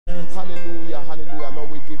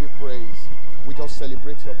just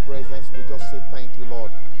celebrate your presence. We just say thank you,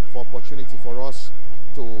 Lord, for opportunity for us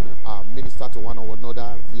to minister to one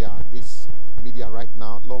another via this media right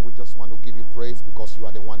now. Lord, we just want to give you praise because you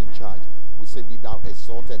are the one in charge. We say, be thou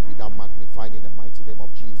exalted, be thou magnified in the mighty name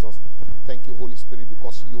of Jesus. Thank you, Holy Spirit,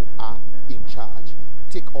 because you are in charge.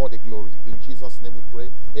 Take all the glory. In Jesus' name we pray.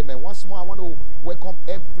 Amen. Once more, I want to welcome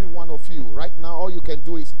every one of you. Right now, all you can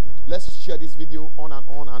do is let's share this video on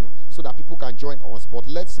and so that people can join us. But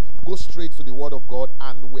let's go straight to the Word of God,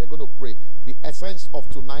 and we're going to pray. The essence of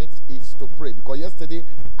tonight is to pray, because yesterday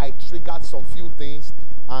I triggered some few things,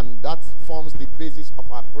 and that forms the basis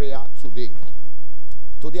of our prayer today.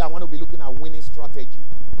 Today I want to be looking at winning strategy.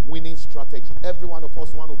 Winning strategy. Every one of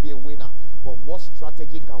us want to be a winner. But what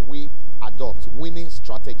strategy can we adopt? Winning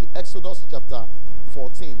strategy. Exodus chapter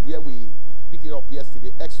 14, where we picked it up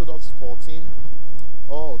yesterday. Exodus 14.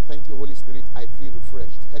 Oh, thank you, Holy Spirit. I feel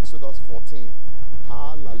refreshed. Exodus 14.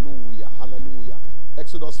 Hallelujah. Hallelujah.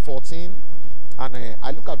 Exodus 14. And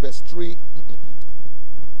I look at verse 3.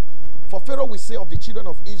 For Pharaoh will say of the children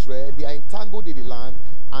of Israel, they are entangled in the land,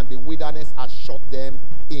 and the wilderness has shut them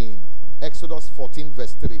in. Exodus 14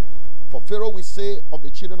 verse 3. For Pharaoh will say of the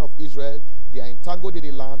children of Israel, they are entangled in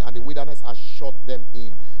the land, and the wilderness has shut them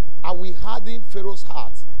in. I will harden Pharaoh's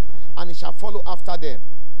heart, and he shall follow after them,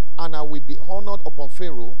 and I will be honored upon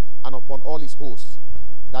Pharaoh and upon all his hosts,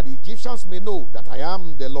 that the Egyptians may know that I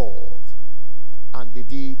am the Lord. And they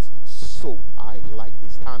did so. I like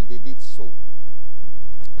this. And they did so.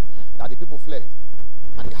 That the people fled.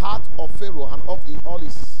 And the heart of Pharaoh and of all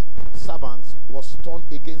his servants was turned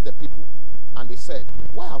against the people. And they said,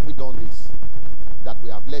 why have we done this? That we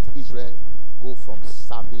have let Israel go from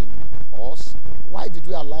serving us? Why did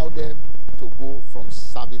we allow them to go from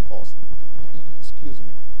serving us? Excuse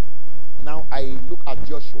me. Now I look at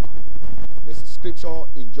Joshua. There's a scripture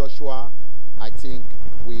in Joshua I think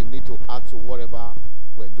we need to add to whatever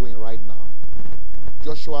we're doing right now.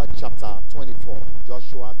 Joshua chapter 24.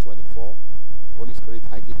 Joshua 24. Holy Spirit,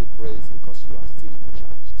 I give you praise because you are still in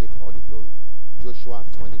charge. Take all the glory. Joshua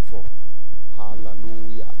 24.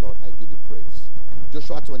 Hallelujah. Lord, I give you praise.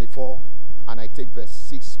 Joshua 24, and I take verse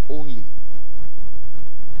 6 only.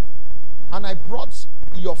 And I brought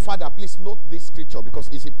your father. Please note this scripture because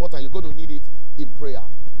it's important. You're going to need it in prayer.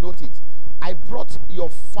 Note it. I brought your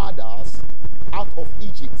fathers out of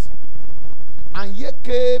Egypt, and ye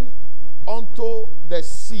came unto the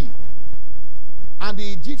sea, and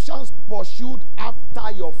the Egyptians pursued after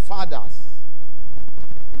your fathers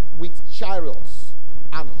with chariots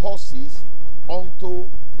and horses unto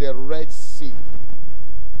the Red Sea.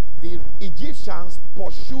 The Egyptians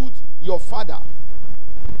pursued your father,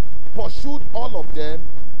 pursued all of them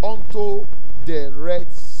unto the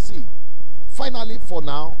Red Sea. Finally, for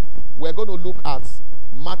now, we're going to look at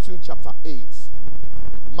Matthew chapter 8.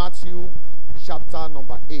 Matthew chapter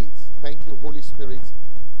number 8. Thank you, Holy Spirit.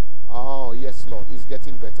 Oh, yes, Lord. It's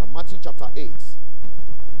getting better. Matthew chapter 8.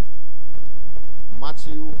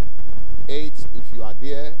 Matthew 8. If you are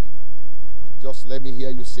there, just let me hear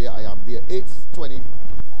you say, I am there.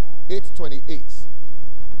 8:28.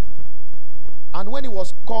 And when he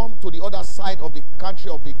was come to the other side of the country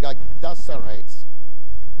of the Gadarenes,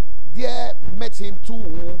 there met him two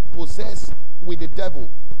who possessed with the devil,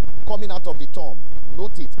 coming out of the tomb.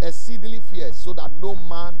 Note it, exceedingly fierce, so that no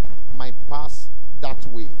man might pass that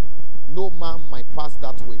way. No man might pass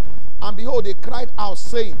that way. And behold, they cried out,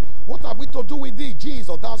 saying, what have we to do with thee,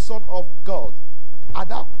 Jesus, thou Son of God? Art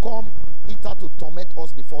thou come hither to torment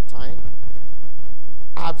us before time?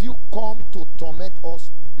 Have you come to torment us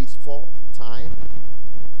before time?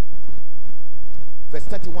 Verse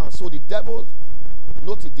 31. So the devil,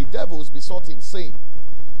 notice, the devils besought him, saying,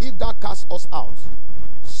 if thou cast us out,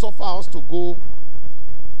 suffer us to go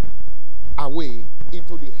away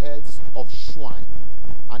into the herds of swine.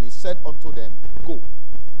 And he said unto them, go.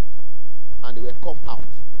 And they were come out.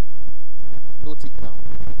 Note it now.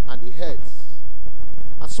 And the herds,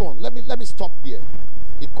 and so on. Let me stop there.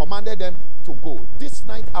 He commanded them to go. This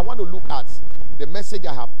night I want to look at the message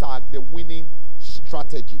I have tagged, the winning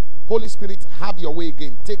strategy. Holy Spirit, have your way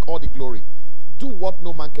again. Take all the glory. Do what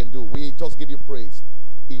no man can do. We just give you praise.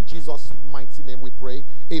 In Jesus' mighty name we pray.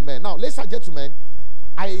 Amen. Now, ladies and gentlemen,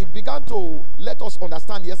 I began to let us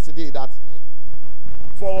understand yesterday that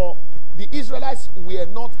for the Israelites were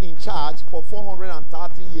not in charge for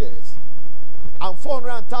 430 years. And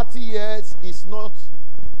 430 years is not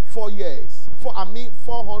 4 years.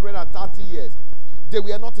 430 years. They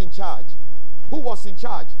were not in charge. Who was in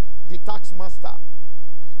charge? The tax master.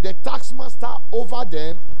 The tax master over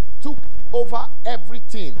them took over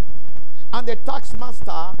everything. And the tax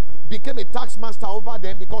master became a tax master over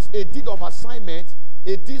them because a deed of assignment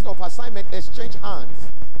a deed of assignment exchange hands.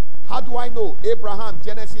 How do I know? Abraham,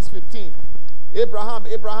 Genesis 15.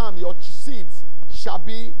 Abraham, your seeds shall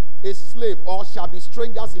be a slave or shall be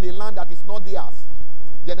strangers in a land that is not theirs.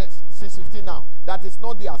 Genesis 15 now. That is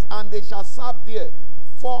not theirs. And they shall serve there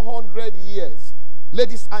 400 years.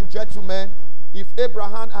 Ladies and gentlemen, if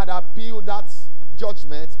Abraham had appealed that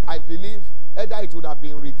judgment, I believe either it would have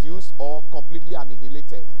been reduced or completely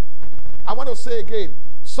annihilated. I want to say again,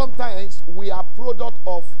 sometimes we are product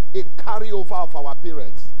of a carryover of our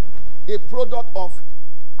parents. A product of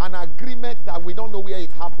an agreement that we don't know where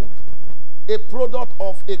it happened. A product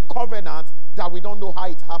of a covenant that we don't know how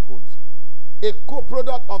it happened. A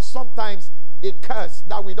co-product of sometimes a curse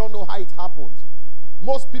that we don't know how it happened.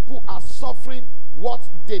 Most people are suffering what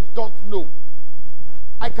they don't know.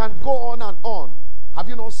 I can go on and on. Have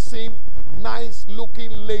you not seen nice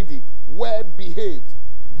looking lady, well behaved?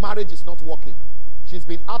 Marriage is not working. She's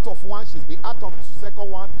been out of one, she's been out of the second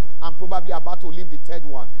one, and probably about to leave the third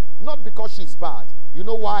one. Not because she's bad. You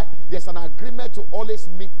know why? There's an agreement to always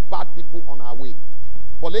meet bad people on our way.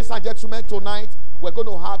 But ladies and gentlemen, tonight we're going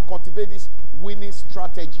to cultivate this winning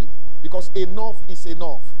strategy, because enough is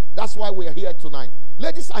enough. That's why we're here tonight.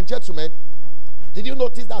 Ladies and gentlemen, did you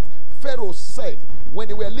notice that Pharaoh said when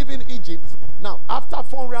they were leaving Egypt, now after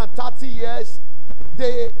 430 years,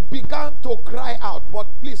 they began to cry out. But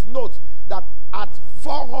please note that at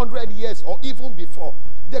 400 years or even before,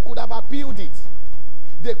 they could have appealed it.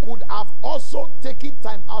 They could have also taken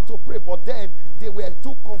time out to pray, but then they were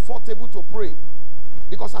too comfortable to pray.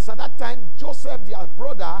 Because as at that time, Joseph, their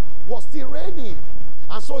brother, was still reigning.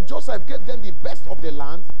 And so Joseph gave them the best of the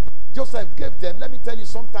land. Joseph gave them, let me tell you,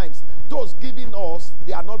 sometimes those giving us,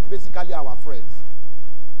 they are not basically our friends.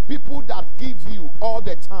 People that give you all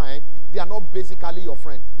the time, they are not basically your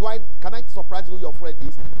friend. Can I surprise you who your friend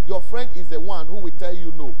is? Your friend is the one who will tell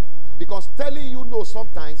you no. Because telling you no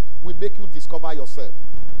sometimes will make you discover yourself.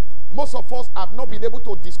 Most of us have not been able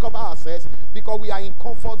to discover ourselves because we are in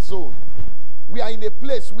comfort zone. We are in a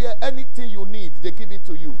place where anything you need, they give it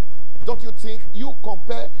to you. Don't you think? You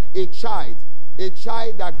compare a child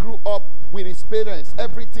that grew up with his parents,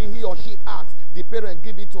 everything he or she asks, the parent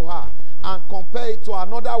give it to her, and compare it to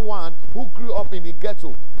another one who grew up in the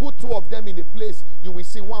ghetto. Put two of them in a place, you will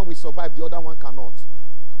see one will survive, the other one cannot.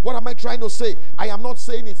 What am I trying to say? I am not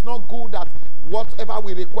saying it's not good that whatever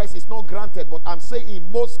we request is not granted, but I'm saying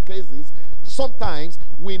in most cases, sometimes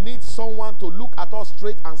we need someone to look at us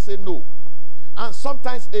straight and say no. And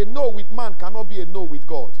sometimes a no with man cannot be a no with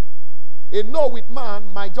God. A no with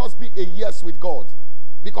man might just be a yes with God.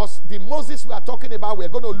 Because the Moses we are talking about, we're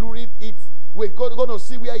going to lure it. We're going to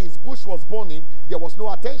see where his bush was burning. There was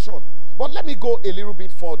no attention. But let me go a little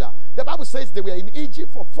bit further. The Bible says they were in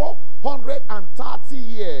Egypt for 430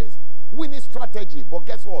 years. Winning strategy. But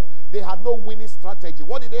guess what? They had no winning strategy.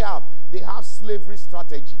 What did they have? They have slavery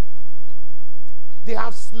strategy. They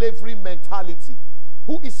have slavery mentality.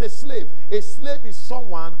 Who is a slave? A slave is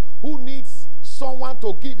someone who needs someone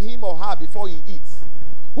to give him or her before he eats.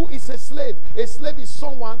 Who is a slave? A slave is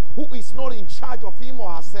someone who is not in charge of him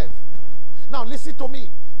or herself. Now listen to me.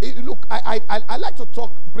 Look, I like to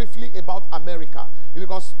talk briefly about America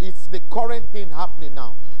because it's the current thing happening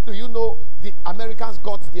now. Do you know the Americans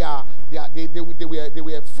got they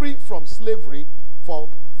were free from slavery for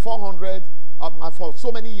 400 for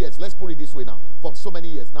so many years. Let's put it this way now. For so many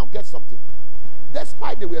years. Now get something.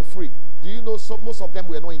 Despite they were free, do you know most of them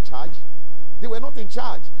were not in charge? They were not in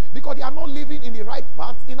charge because they are not living in the right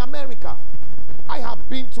path in America. I have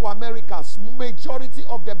been to America. Majority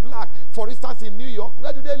of the black, for instance, in New York,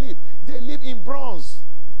 where do they live? They live in Bronx.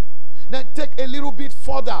 Then take a little bit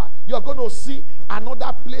further, you're going to see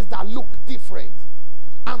another place that looks different.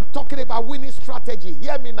 I'm talking about winning strategy.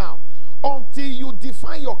 Hear me now. Until you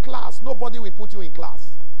define your class, nobody will put you in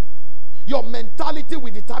class. Your mentality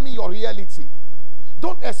will determine your reality.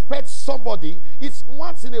 Don't expect somebody. It's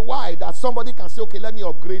once in a while that somebody can say, okay, let me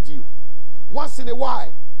upgrade you. Once in a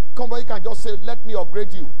while, somebody can just say, let me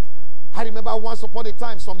upgrade you. I remember once upon a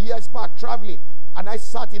time, some years back, traveling, and I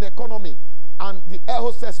sat in economy, and the air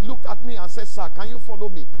hostess looked at me and said, sir, can you follow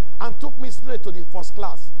me? And took me straight to the first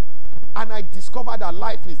class. And I discovered that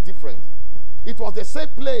life is different. It was the same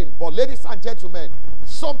plane, but ladies and gentlemen,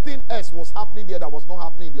 something else was happening there that was not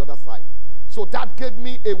happening in the other side. So that gave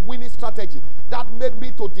me a winning strategy. That made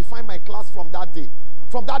me to define my class from that day.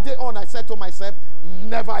 From that day on, I said to myself,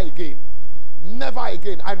 never again. Never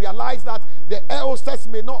again. I realized that the air hostess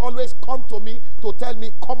may not always come to me to tell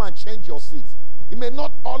me, come and change your seat. It may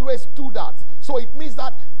not always do that. So it means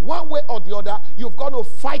that one way or the other, you've got to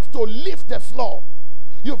fight to lift the floor.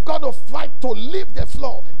 You've got to fight to lift the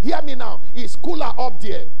floor. Hear me now. It's cooler up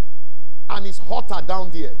there. and it's hotter down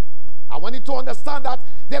there. I want you to understand that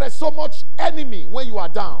there is so much enemy when you are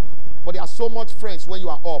down, but there are so much friends when you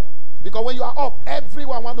are up. Because when you are up,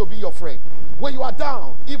 everyone wants to be your friend. When you are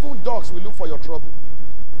down, even dogs will look for your trouble.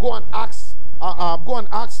 Go and ask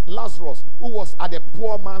Lazarus, who was at the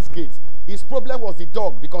poor man's gate. His problem was the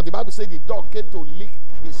dog, because the Bible said the dog came to lick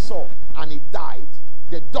his sore and he died.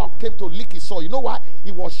 The dog came to lick his sore. You know why?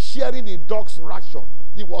 He was sharing the dog's ration.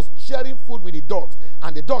 He was sharing food with the dogs,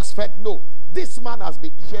 and the dogs felt, no, this man has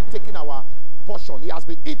been taking our portion. He has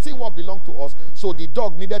been eating what belonged to us, so the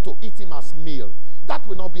dog needed to eat him as meal. That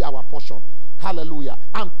will not be our portion. Hallelujah.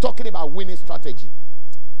 I'm talking about winning strategy.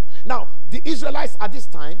 Now, the Israelites at this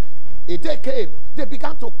time, a day came, they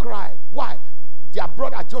began to cry. Why? Their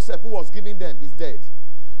brother Joseph, who was giving them, is dead.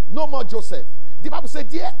 No more Joseph. The Bible said,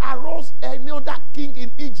 there arose another king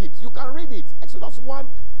in Egypt. You can read it. Exodus 1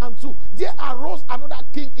 and 2. There arose another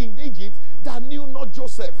king in Egypt that knew not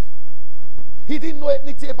Joseph. He didn't know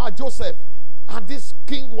anything about Joseph. And this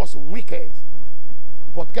king was wicked.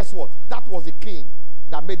 But guess what? That was the king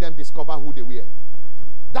that made them discover who they were.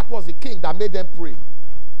 That was the king that made them pray.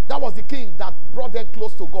 That was the king that brought them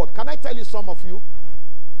close to God. Can I tell you, some of you,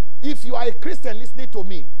 if you are a Christian listening to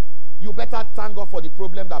me, you better thank God for the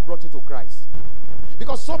problem that brought you to Christ.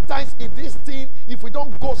 Because sometimes if we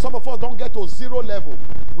don't go, some of us don't get to 0 level,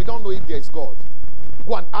 we don't know if there is God.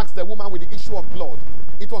 Go and ask the woman with the issue of blood.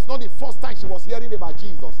 It was not the first time she was hearing about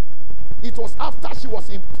Jesus. It was after she was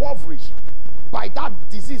impoverished by that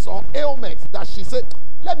disease or ailment that she said,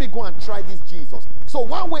 let me go and try this Jesus. So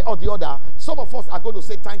one way or the other, some of us are going to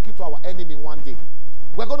say thank you to our enemy one day.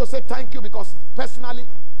 We're going to say thank you because personally,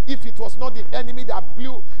 if it was not the enemy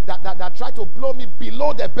that tried to blow me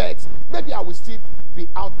below the bed, maybe I will still be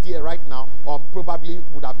out there right now, or probably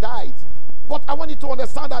would have died. But I want you to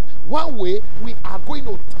understand that one way we are going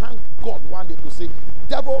to thank God one day to say,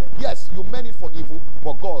 devil, yes, you meant it for evil,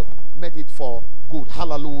 but God meant it for good.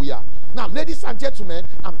 Hallelujah. Now, ladies and gentlemen,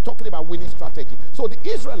 I'm talking about winning strategy. So the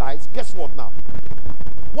Israelites, guess what now?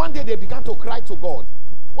 One day they began to cry to God.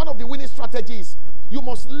 One of the winning strategies, you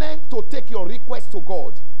must learn to take your request to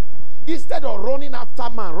God. Instead of running after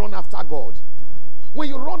man, run after God. When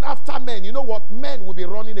you run after men, you know what? Men will be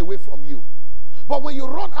running away from you. But when you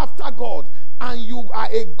run after God, and you are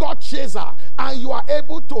a God chaser, and you are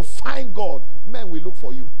able to find God, men will look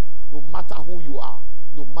for you. No matter who you are,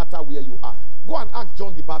 no matter where you are. Go and ask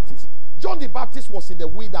John the Baptist. John the Baptist was in the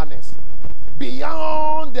wilderness,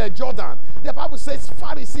 beyond the Jordan. The Bible says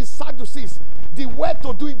Pharisees, Sadducees, the way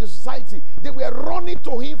to do in the society, they were running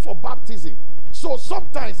to him for baptism. So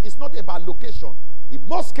sometimes it's not about location. In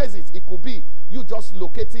most cases, it could be you just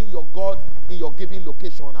locating your God in your given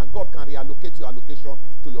location, and God can reallocate your location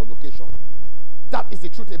to your location. That is the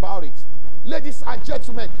truth about it. Ladies and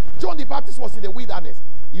gentlemen, John the Baptist was in the wilderness.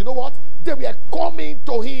 You know what? They were coming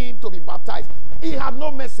to him to be baptized. He had no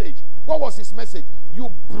message. What was his message? You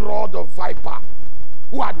brood of viper,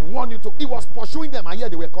 who had warned you to. He was pursuing them, and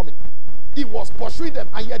yet they were coming. He was pursuing them,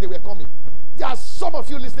 and yet they were coming. There are some of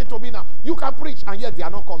you listening to me now. You can preach, and yet they are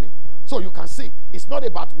not coming. So you can see, it's not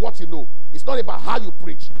about what you know. It's not about how you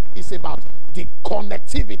preach. It's about the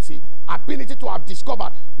connectivity, ability to have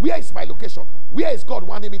discovered, where is my location? Where is God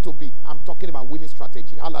wanting me to be? I'm talking about winning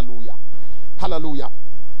strategy. Hallelujah. Hallelujah.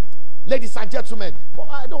 Ladies and gentlemen, well,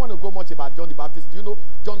 I don't want to go much about John the Baptist. Do you know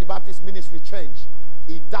John the Baptist's ministry changed?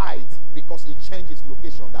 He died because he changed his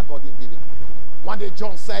location that God didn't give him. One day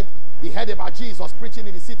John said he heard about Jesus preaching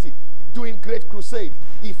in the city, doing great crusade.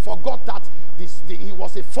 He forgot that he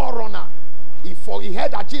was a forerunner. He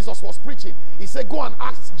heard that Jesus was preaching. He said, go and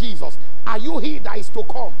ask Jesus, are you he that is to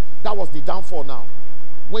come? That was the downfall now.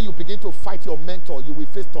 When you begin to fight your mentor, you will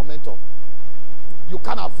face tormentor. You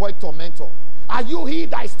can't avoid tormentor. Are you he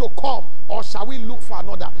that is to come, or shall we look for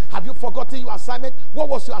another? Have you forgotten your assignment? What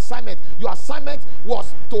was your assignment? Your assignment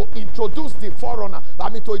was to introduce the forerunner.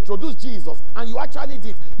 To introduce Jesus. And you actually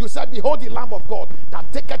did. You said, behold the Lamb of God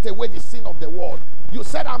that taketh away the sin of the world. You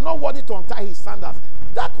said, I'm not worthy to untie his sandals.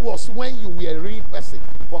 That was when you were a real person.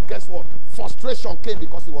 But guess what? Frustration came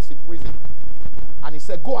because he was in prison. And he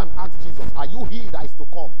said, go and ask Jesus, are you he that is to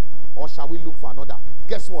come, or shall we look for another?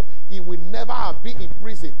 Guess what? He will never have been in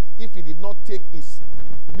prison if he did not take his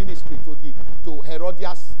ministry to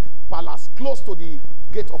Herodias' palace, close to the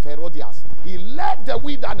gate of Herodias. He left the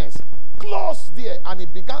wilderness, close there, and he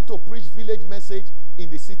began to preach village message in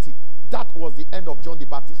the city. That was the end of John the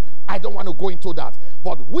Baptist. I don't want to go into that.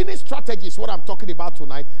 But winning strategy is what I'm talking about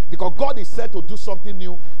tonight, because God is said to do something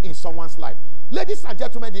new in someone's life. Ladies and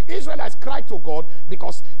gentlemen, the Israelites cried to God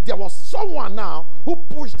because there was someone now who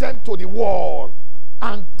pushed them to the wall.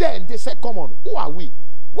 And then they said, come on, who are we?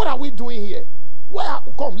 What are we doing here? Well,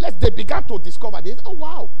 come, they began to discover this. Oh,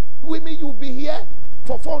 wow. Women, you'll be here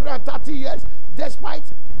for 430 years, despite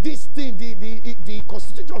this thing, the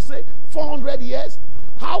constitution say 400 years.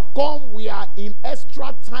 How come we are in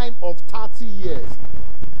extra time of 30 years?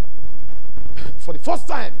 For the first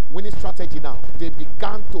time, winning strategy now, they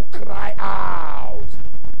began to cry out.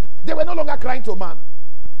 They were no longer crying to man.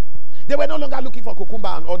 They were no longer looking for cucumber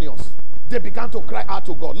and onions. They began to cry out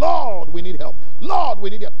to God. Lord, we need help. Lord,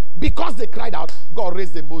 we need help. Because they cried out, God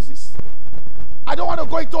raised a Moses. I don't want to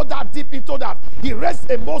go into that, deep into that. He raised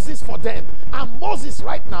a Moses for them. And Moses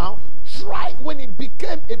right now tried, when he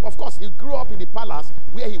became, of course, he grew up in the palace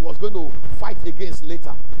where he was going to fight against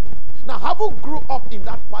later. Now, having grew up in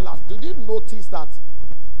that palace, did you notice that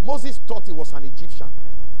Moses thought he was an Egyptian?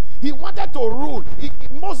 He wanted to rule.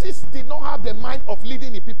 Moses did not have the mind of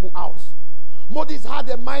leading the people out. Moses had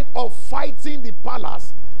the mind of fighting the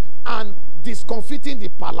palace and discomfiting the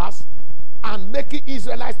palace and making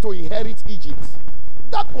Israelites to inherit Egypt.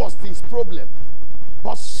 That was his problem.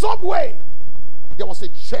 But some way, there was a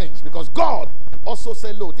change because God also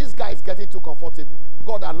said, look, this guy is getting too comfortable.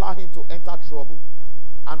 God allowed him to enter trouble.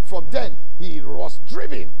 And from then, he was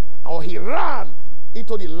driven, or he ran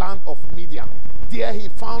into the land of Midian. There he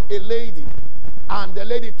found a lady, and the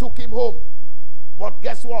lady took him home. But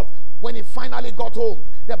guess what? When he finally got home,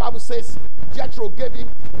 the Bible says Jethro gave him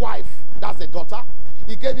wife, that's the daughter.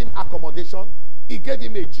 He gave him accommodation. He gave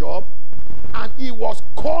him a job. And he was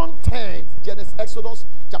content. Exodus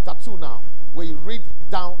chapter 2 now, where you read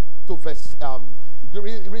down to verse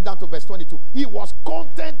read down to verse 22. He was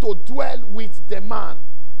content to dwell with the man.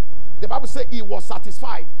 The Bible says he was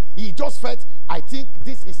satisfied. He just felt, I think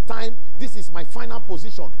this is time. This is my final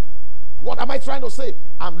position. What am I trying to say?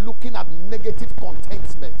 I'm looking at negative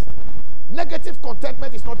contentment. Negative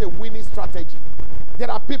contentment is not a winning strategy. There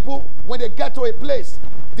are people, when they get to a place,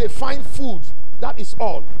 they find food. That is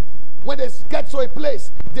all. When they get to a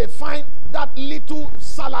place, they find that little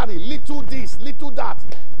salary, little this, little that.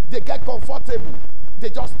 They get comfortable. They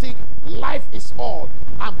just think life is all.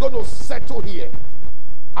 I'm going to settle here.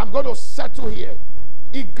 I'm going to settle here.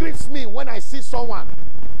 It grieves me when I see someone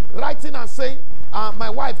writing and saying, my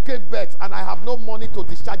wife gave birth and I have no money to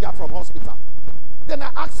discharge her from hospital. Then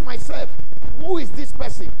I ask myself, who is this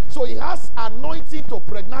person? So he has anointing to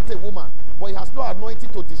pregnant a woman, but he has no anointing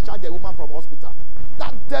to discharge a woman from hospital.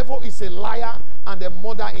 That devil is a liar and a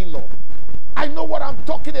mother-in-law. I know what I'm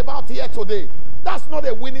talking about here today. That's not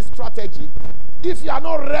a winning strategy. If you are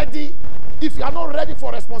not ready,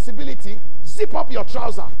 for responsibility, zip up your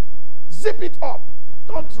trouser. Zip it up.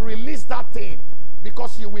 Don't release that thing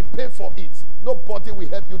because you will pay for it. Nobody will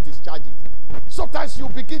help you discharge it. Sometimes you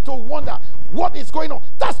begin to wonder what is going on.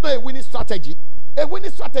 That's not a winning strategy. A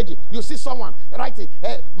winning strategy, you see someone writing,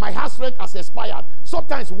 my house rent has expired.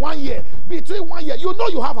 Sometimes 1 year, between 1 year, you know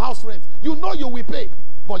you have house rent. You know you will pay.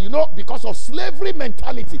 But you know, because of slavery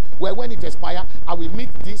mentality, where when it expires, I will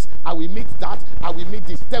meet this, I will meet that, I will meet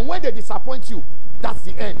this. Then when they disappoint you, that's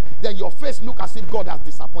the end. Then your face look as if God has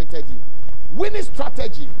disappointed you. Winning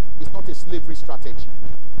strategy is not a slavery strategy.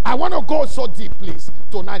 I want to go so deep, please,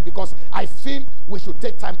 tonight, because I feel we should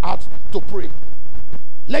take time out to pray.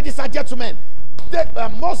 Ladies and gentlemen,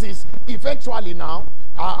 Moses eventually now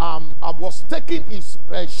was taking his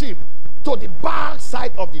sheep to the back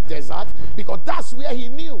side of the desert because that's where he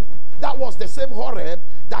knew. That was the same Horeb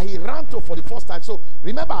that he ran to for the first time. So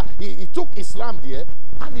remember, he took Islam there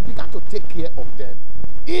and he began to take care of them.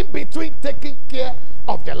 In between taking care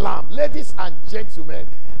of the lamb, ladies and gentlemen,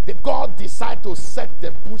 God decided to set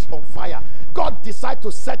the bush on fire. God decided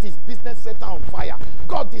to set his business center on fire.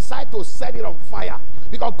 God decided to set it on fire.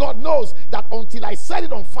 Because God knows that until I set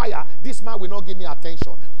it on fire, this man will not give me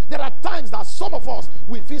attention. There are times that some of us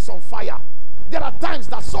will feel on fire. There are times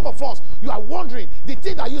that some of us, you are wondering, the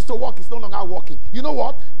thing that used to work is no longer working. You know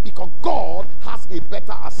what? Because God has a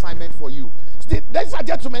better assignment for you. Ladies and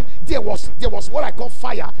gentlemen, there was what I call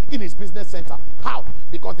fire in his business center. How?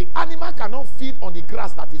 Because the animal cannot feed on the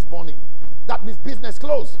grass that is burning. That means business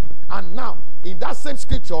closed. And now, in that same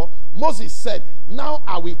scripture, Moses said, now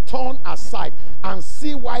I will turn aside and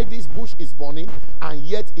see why this bush is burning and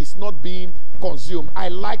yet it's not being consumed. I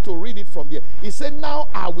like to read it from there. He said, now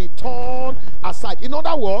I will turn aside. In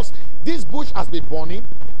other words, this bush has been burning.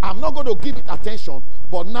 I'm not going to give it attention,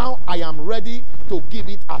 but now I am ready to give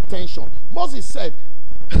it attention. Moses said,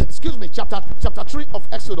 excuse me, chapter 3 of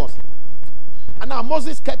Exodus. And now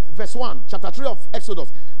Moses kept, verse 1, chapter 3 of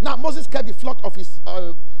Exodus. Now Moses kept the flock of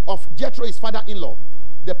Jethro, his father-in-law,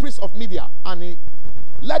 the priest of Midian, and he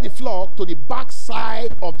led the flock to the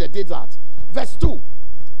backside of the desert. Verse 2,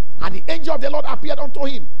 and the angel of the Lord appeared unto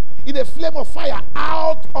him in a flame of fire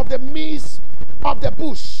out of the midst of the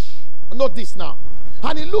bush. Note this now.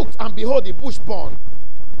 And he looked, and behold, the bush burned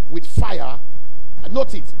with fire.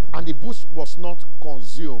 Note it. And the bush was not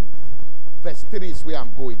consumed. Verse 3 is where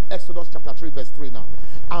I'm going. Exodus chapter 3, verse 3 now.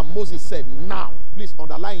 And Moses said, now, please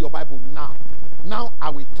underline your Bible, now. Now I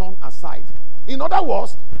will turn aside. In other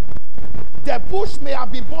words, the bush may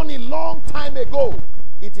have been burning long time ago.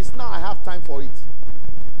 It is now I have time for it.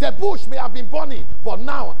 The bush may have been burning, but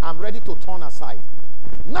now I'm ready to turn aside.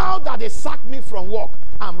 Now that they sacked me from work,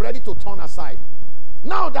 I'm ready to turn aside.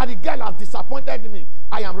 Now that the girl has disappointed me,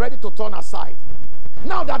 I am ready to turn aside.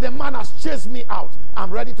 Now that the man has chased me out,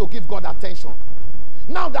 I'm ready to give God attention.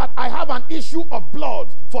 Now that I have an issue of blood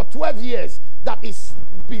for 12 years that is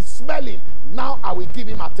be smelling, now I will give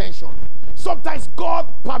him attention. Sometimes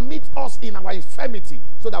God permits us in our infirmity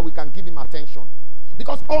so that we can give him attention.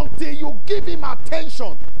 Because until you give him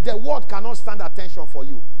attention, the world cannot stand attention for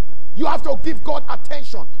you. You have to give God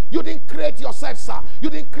attention. You didn't create yourself, sir. You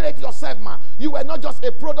didn't create yourself, man. You were not just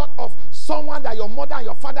a product of someone that your mother and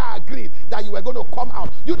your father agreed that you were going to come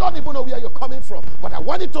out. You don't even know where you're coming from. But I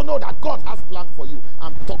want you to know that God has planned for you.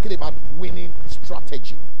 I'm talking about winning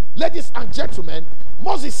strategy. Ladies and gentlemen,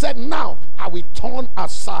 Moses said, now I will turn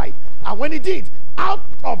aside. And when he did, out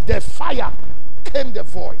of the fire came the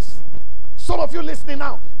voice. Some of you listening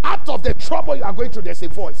now, out of the trouble you are going through, there's a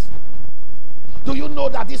voice. Do you know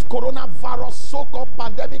that this coronavirus so-called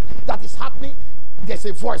pandemic that is happening, there's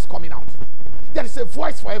a voice coming out. There is a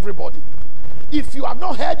voice for everybody. If you have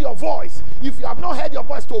not heard your voice, if you have not heard your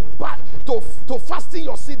voice to fasten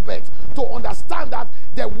your seatbelt, to understand that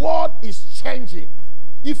the world is changing.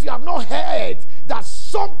 If you have not heard that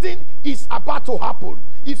something is about to happen,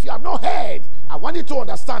 if you have not heard, I want you to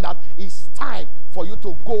understand that it's time for you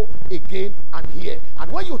to go again and hear.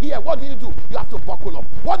 And when you hear, what do? You have to buckle up.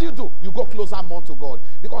 What do? You go closer more to God.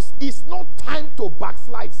 Because it's not time to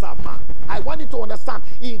backslide, sir, man. I want you to understand,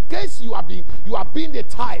 in case you have been the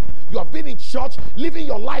type, you have been in church, living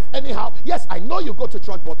your life anyhow. Yes, I know you go to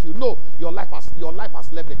church, but you know your life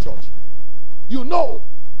has left the church. You know.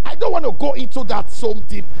 I don't want to go into that so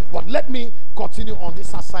deep, but let me continue on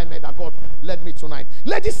this assignment that God led me tonight.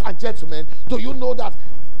 Ladies and gentlemen, do you know that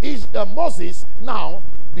Moses now,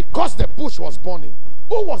 because the bush was burning,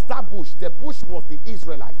 who was that bush? The bush was the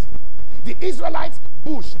Israelites. The Israelites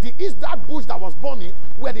bush, that bush that was burning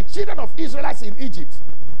were the children of Israelites in Egypt.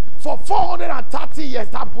 For 430 years,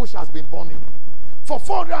 that bush has been burning. For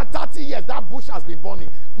 430 years, that bush has been burning.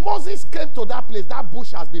 Moses came to that place, that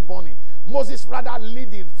bush has been burning. Moses rather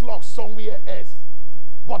lead the flock somewhere else.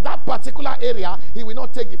 But that particular area, he will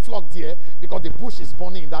not take the flock there because the bush is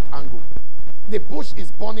burning in that angle. The bush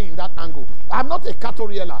is burning in that angle. I'm not a cattle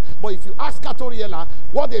rearer, but if you ask cattle rearer,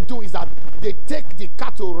 what they do is that they take the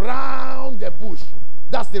cattle round the bush.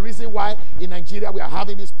 That's the reason why in Nigeria we are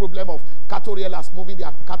having this problem of cattle rearers moving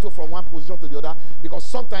their cattle from one position to the other, because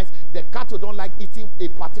sometimes the cattle don't like eating a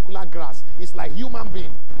particular grass. It's like human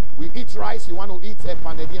being. We eat rice, you want to eat a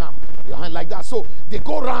pounded yam, like that. So they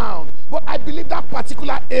go round. But I believe that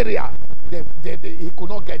particular area, he could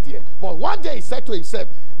not get there. But one day he said to himself,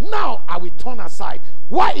 now I will turn aside.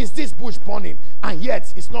 Why is this bush burning and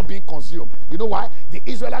yet it's not being consumed? You know why? The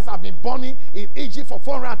Israelites have been burning in Egypt for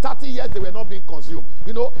 430 years. They were not being consumed.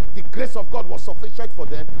 You know, the grace of God was sufficient for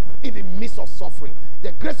them in the midst of suffering.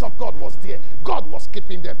 The grace of God was there. God was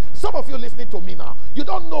keeping them. Some of you listening to me now, you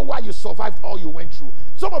don't know why you survived all you went through.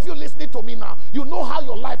 Some of you listening to me now, you know how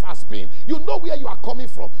your life has been. You know where you are coming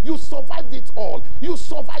from. You survived it all. You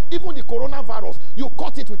survived even the coronavirus. You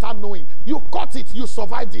caught it without knowing. You caught it. You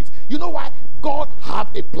survived it. You know why? God had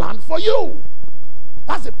a plan for you.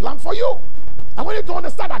 That's a plan for you. I want you to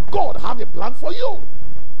understand that God had a plan for you.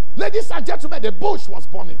 Ladies and gentlemen, the bush was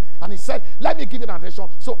burning. And he said, let me give you an attention.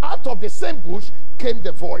 So out of the same bush came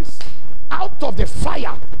the voice. Out of the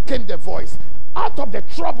fire came the voice. Out of the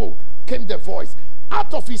trouble came the voice.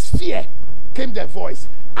 Out of his fear came the voice.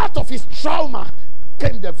 Out of his trauma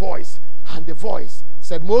came the voice. And the voice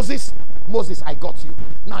said, Moses, Moses, I got you.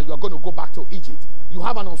 Now you are going to go back to Egypt. You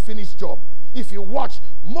have an unfinished job. If you watch,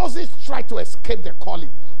 Moses tried to escape the calling.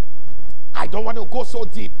 I don't want to go so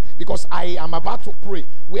deep because I am about to pray.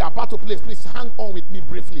 We are about to play. Please hang on with me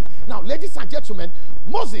briefly. Now, ladies and gentlemen,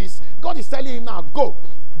 Moses, God is telling him now, go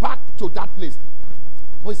back to that place.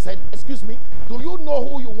 Moses said, excuse me, do you know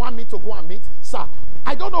who you want me to go and meet? Sir,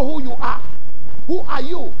 I don't know who you are. Who are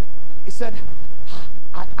you? He said,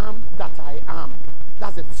 I am that I am.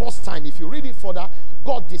 That's the first time. If you read it further,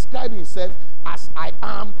 God described himself as I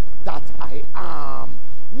am that I am.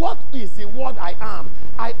 What is the word I am?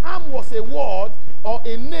 I am was a word or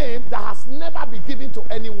a name that has never been given to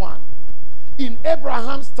anyone. In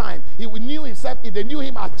Abraham's time, he knew himself, they knew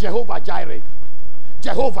him as Jehovah Jireh,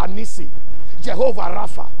 Jehovah Nissi, Jehovah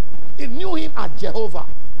Rapha. He knew him as Jehovah.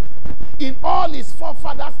 In all his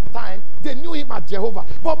forefathers' time, they knew him as Jehovah.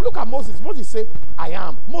 But look at Moses. Moses said, I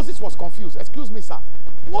am. Moses was confused. Excuse me, sir.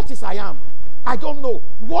 What is I am? I don't know.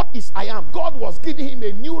 What is I am? God was giving him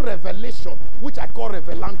a new revelation, which I call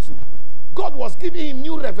Revelantu. God was giving him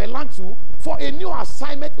new Revelantu for a new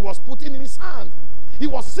assignment he was putting in his hand. He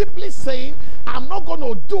was simply saying, I'm not going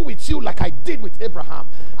to do with you like I did with Abraham.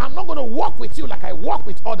 I'm not going to walk with you like I walk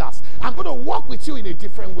with others. I'm going to walk with you in a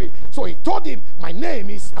different way. So he told him, my name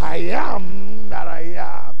is I am that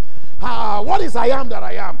I am. What is I am that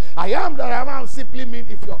I am? I am that I am simply means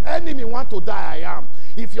if your enemy want to die, I am.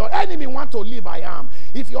 If your enemy want to live, I am.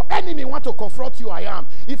 If your enemy want to confront you, I am.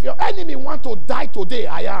 If your enemy want to die today,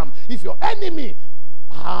 I am. If your enemy,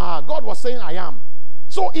 God was saying I am.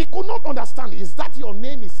 So he could not understand. Is that your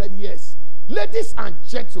name? He said yes. Ladies and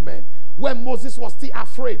gentlemen, when Moses was still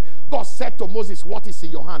afraid, God said to Moses, what is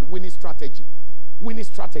in your hand? Winning strategy. Winning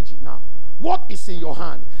strategy. Now, what is in your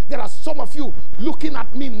hand? There are some of you looking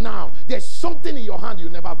at me now. There's something in your hand you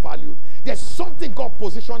never valued. There's something God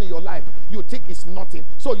positioned in your life you think is nothing.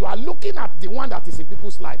 So you are looking at the one that is in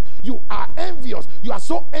people's life. You are envious. You are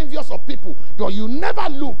so envious of people, but you never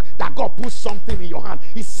look that God put something in your hand.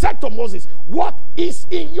 He said to Moses, what is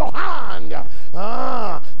in your hand?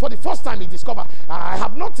 For the first time he discovered, I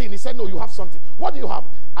have nothing. He said, no, you have something. What do you have?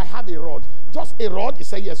 I have a rod. Just a rod? He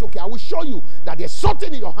said, yes, okay, I will show you that there's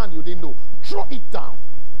something in your hand you didn't know. Throw it down.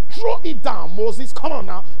 Throw it down, Moses. Come on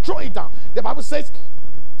now. Throw it down. The Bible says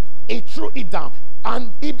he threw it down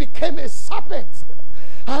and it became a serpent.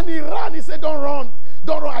 And he ran. He said, don't run.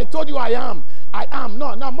 Don't run. I told you I am. I am.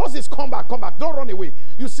 No, now Moses, come back, come back. Don't run away.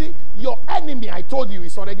 You see, your enemy, I told you,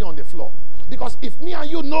 is already on the floor. Because if me and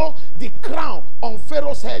you know the crown on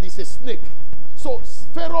Pharaoh's head is a snake. So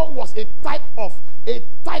Pharaoh was a type of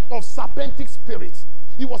serpentic spirit.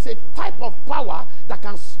 It was a type of power that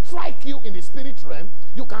can strike you in the spirit realm.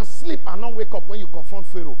 You can sleep and not wake up when you confront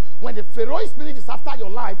Pharaoh. When the Pharaoh spirit is after your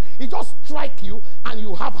life, it just strikes you and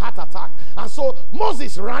you have heart attack. And so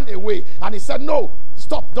Moses ran away and he said, no,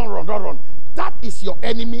 stop, don't run, don't run. That is your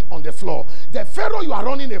enemy on the floor. The Pharaoh you are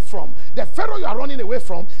running away from, the Pharaoh you are running away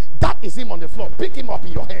from, that is him on the floor. Pick him up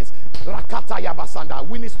in your hands. Rakata Yabasanda,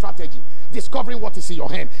 winning strategy. Discovering what is in your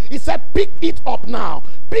hand. He said, pick it up now.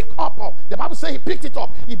 Pick up. The Bible says he picked it up.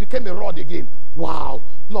 He became a rod again. Wow.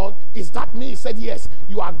 Lord, is that me? He said, yes.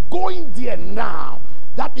 You are going there now.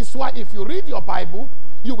 That is why if you read your Bible,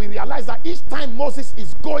 you will realize that each time Moses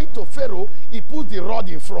is going to Pharaoh, he puts the rod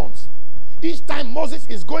in front. Each time Moses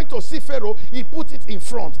is going to see Pharaoh, he put it in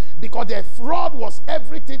front. Because the rod was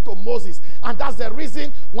everything to Moses. And that's the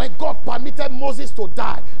reason when God permitted Moses to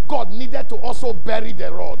die, God needed to also bury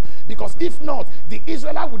the rod. Because if not, the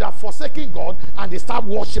Israelites would have forsaken God and they start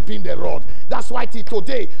worshiping the rod. That's why till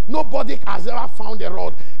today, nobody has ever found the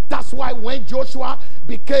rod. That's why when Joshua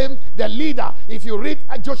became the leader, if you read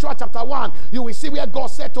Joshua chapter 1, you will see where God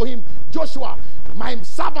said to him, Joshua, my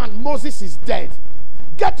servant Moses is dead.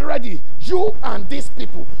 Get ready, you and these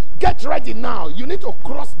people. Get ready now. You need to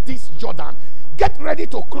cross this Jordan. Get ready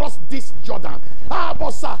to cross this Jordan.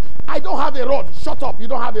 But sir, I don't have a rod. Shut up, you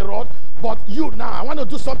don't have a rod. But you now, I want to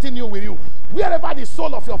do something new with you. Wherever the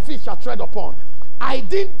sole of your feet shall tread upon. I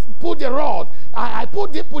didn't put the rod. I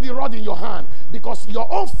didn't put the rod in your hand. Because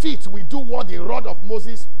your own feet will do what the rod of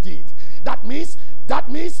Moses did. That means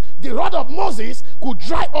the rod of Moses could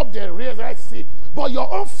dry up the Red Sea. But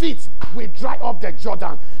your own feet will dry up the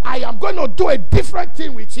Jordan. I am going to do a different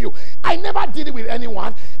thing with you. I never did it with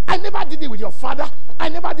anyone. I never did it with your father. I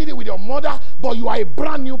never did it with your mother. But you are a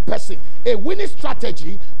brand new person. A winning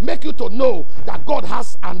strategy make you to know that God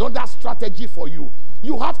has another strategy for you.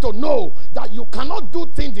 You have to know that you cannot do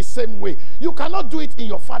things the same way. You cannot do it in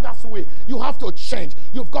your father's way. You have to change.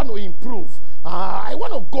 You've got to improve. I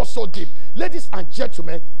want to go so deep. Ladies and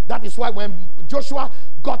gentlemen, that is why when Joshua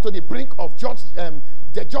got to the brink of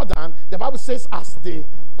the Jordan, the Bible says as the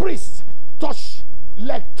priest touched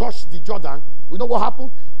the Jordan, you know what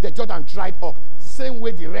happened? The Jordan dried up. Same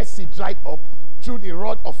way the Red Sea dried up through the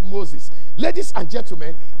rod of Moses. Ladies and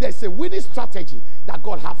gentlemen, there's a winning strategy that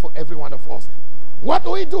God has for every one of us. What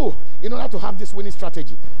do we do in order to have this winning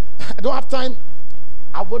strategy? I don't have time.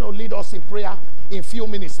 I'm going to lead us in prayer in a few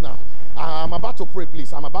minutes now. I'm about to pray,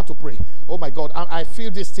 please. I'm about to pray. Oh my God, I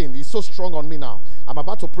feel this thing. It's so strong on me now. I'm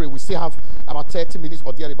about to pray. We still have about 30 minutes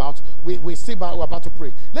or thereabout. We're about to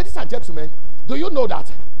pray. Ladies and gentlemen, do you know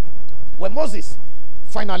that when Moses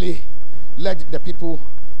finally led the people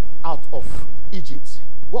out of Egypt,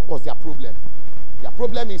 what was their problem? Their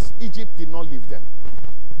problem is Egypt did not leave them.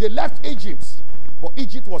 They left Egypt, but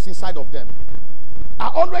Egypt was inside of them. I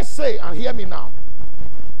always say, and hear me now,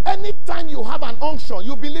 anytime you have an unction,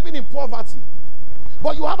 you'll be living in poverty,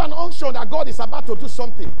 but you have an unction that God is about to do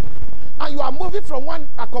something, and you are moving from one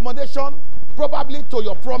accommodation probably to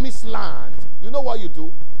your promised land. You know what you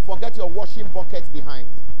do? Forget your washing bucket behind,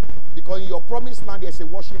 because in your promised land there's a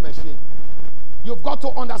washing machine. You've got to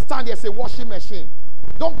understand there's a washing machine.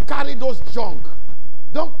 Don't carry those junk.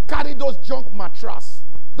 Don't carry those junk mattress.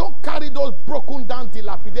 Don't carry those broken down,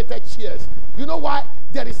 dilapidated chairs. You know why?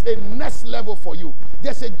 There is a next level for you.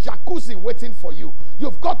 There's a jacuzzi waiting for you.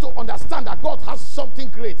 You've got to understand that God has something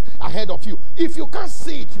great ahead of you. If you can't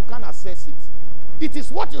see it, you can't assess it. It is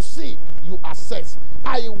what you see, you assess.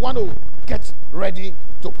 I want to get ready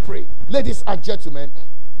to pray. Ladies and gentlemen,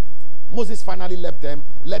 Moses finally led them.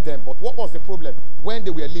 But what was the problem? When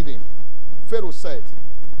they were leaving, Pharaoh said,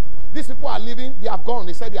 these people are leaving, they have gone.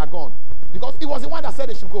 They said they are gone. Because he was the one that said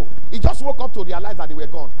they should go. He just woke up to realize that they were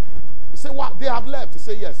gone. He said, what? They have left. He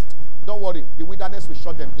said, yes. Don't worry. The wilderness will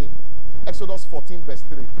shut them in. Exodus 14 verse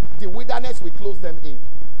 3. The wilderness will close them in.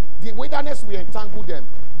 The wilderness will entangle them.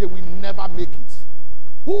 They will never make it.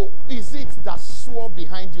 Who is it that swore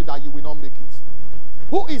behind you that you will not make it?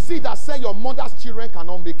 Who is it that said your mother's children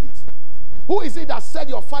cannot make it? Who is it that said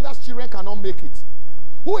your father's children cannot make it?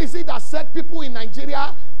 Who is it that said people in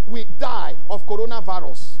Nigeria will die of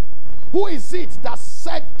coronavirus? Who is it that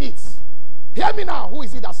said it? Hear me now. Who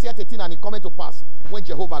is it that said a thing and it coming to pass when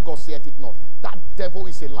Jehovah God said it not? That devil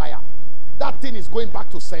is a liar. That thing is going back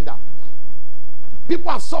to sender.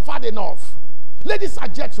 People have suffered enough. Ladies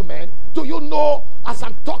and gentlemen, do you know as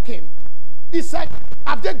I'm talking, he said,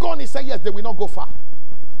 have they gone? He said, yes, they will not go far.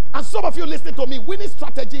 And some of you listening to me, winning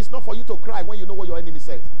strategy is not for you to cry when you know what your enemy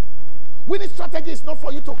said. Winning strategy is not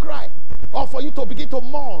for you to cry or for you to begin to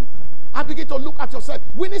mourn and begin to look at yourself.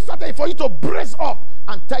 Winning strategy is for you to brace up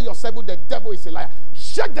and tell yourself the devil is a liar.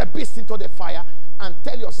 Shake the beast into the fire and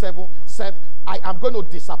tell yourself, I am going to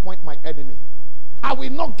disappoint my enemy. I will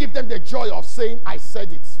not give them the joy of saying, I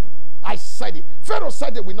said it. I said it. Pharaoh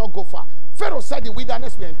said they will not go far. Pharaoh said the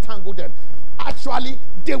wilderness will entangle them. Actually,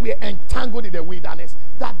 they were entangled in the wilderness.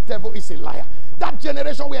 That devil is a liar. That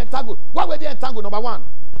generation were entangled. Why were they entangled? Number one,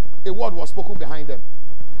 a word was spoken behind them.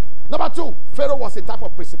 Number two, Pharaoh was a type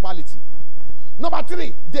of principality. Number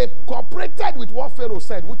three, they cooperated with what Pharaoh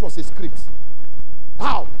said, which was a script.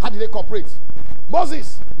 How? How did they cooperate?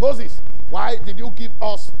 Moses, why did you give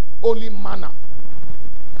us only manna?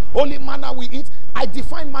 Only manna we eat. I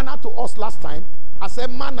defined manna to us last time. I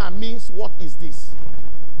said manna means what is this?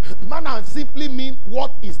 Manna simply means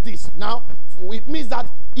what is this? Now, it means that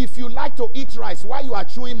if you like to eat rice while you are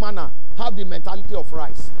chewing manna, have the mentality of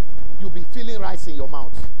rice. You'll be feeling rice in your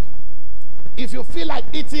mouth. If you feel like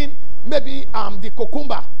eating maybe the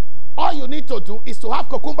cucumber, all you need to do is to have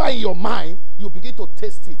cucumber in your mind. You begin to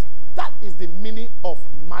taste it. That is the meaning of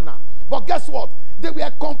manna. But guess what? They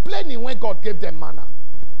were complaining when God gave them manna.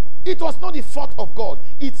 It was not the fault of God.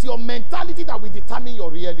 It's your mentality that will determine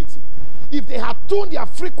your reality. If they had tuned their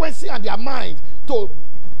frequency and their mind to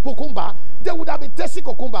cucumber, they would have been tasting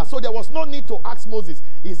cucumber. So there was no need to ask Moses,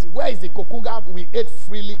 where is the cucumber we ate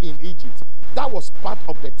freely in Egypt? That was part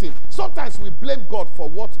of the thing. Sometimes we blame God for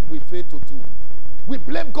what we fail to do. We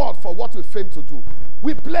blame God for what we fail to do.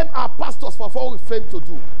 We blame our pastors for what we fail to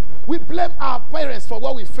do. We blame our parents for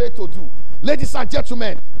what we fail to do. Ladies and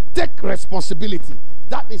gentlemen, take responsibility.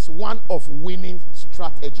 That is one of winning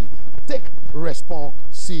strategy. Take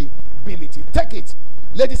responsibility. Take it.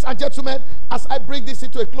 Ladies and gentlemen, as I bring this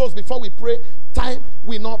into a close before we pray, time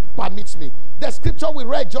will not permit me. The scripture we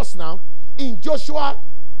read just now in Joshua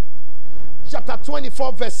chapter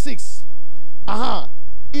 24 verse 6.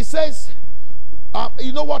 It says,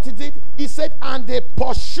 you know what he did? He said, and they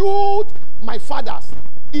pursued my fathers.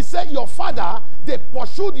 He said, your father, they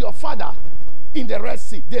pursued your father in the Red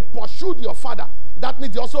Sea. They pursued your father. That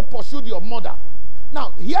means they also pursued your mother. Now,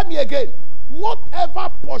 hear me again.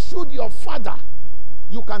 Whatever pursued your father,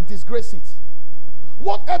 you can disgrace it.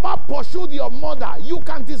 Whatever pursued your mother, you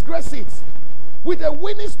can disgrace it. With a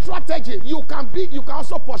winning strategy, you can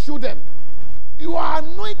also pursue them. You are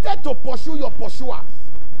anointed to pursue your pursuers.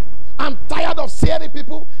 I'm tired of seeing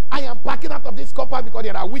people. I am packing out of this compound because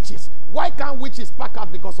there are witches. Why can't witches pack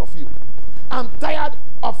out because of you? I'm tired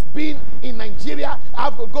of being in Nigeria. I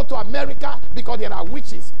have to go to America because there are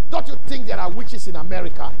witches. Don't you think there are witches in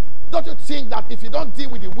America? Don't you think that if you don't deal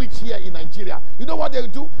with the witch here in Nigeria, you know what they'll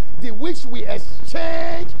do? The witch will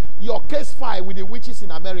exchange your case file with the witches in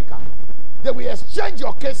America. They will exchange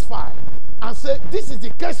your case file and say, this is the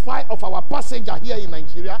case file of our passenger here in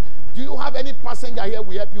Nigeria. Do you have any passenger here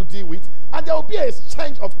we help you deal with? And there will be a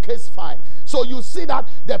exchange of case file. So you see that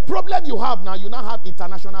the problem you have now, you now have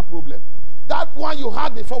international problem. That one you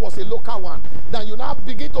had before was a local one. Then you now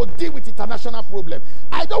begin to deal with international problem.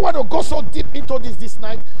 I don't want to go so deep into this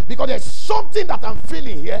night because there's something that I'm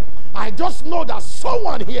feeling here. I just know that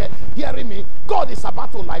someone here hearing me, God is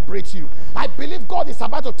about to liberate you. I believe God is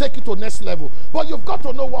about to take you to next level. But you've got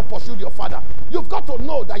to know what pursued your father. You've got to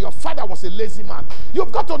know that your father was a lazy man.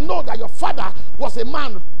 You've got to know that your father was a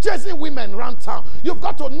man chasing women around town. You've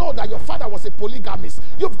got to know that your father was a polygamist.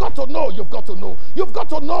 You've got to know, you've got to know, you've got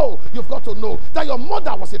to know, you've got to know that your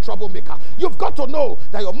mother was a troublemaker. You've got to know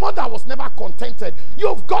that your mother was never contented.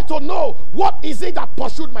 You've got to know what is it that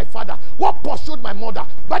pursued my father, what pursued my mother.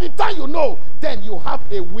 By the time you know, then you have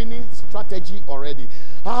a winning strategy already.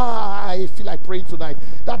 I feel like praying tonight.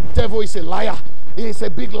 That devil is a liar. He is a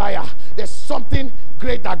big liar. There's something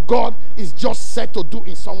great that God is just set to do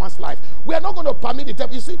in someone's life. We are not going to permit the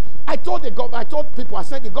devil. You see, I told people, I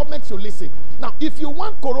said the government should listen. Now, if you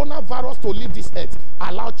want coronavirus to leave this earth,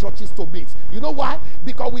 allow churches to meet. You know why?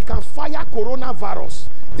 Because we can fire coronavirus.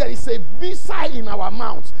 There is a missile in our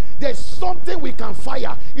mouths. There's something we can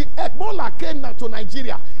fire. Ebola came to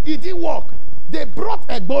Nigeria. It didn't work. They brought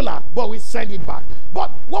Ebola, but we sent it back. But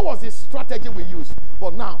what was the strategy we used?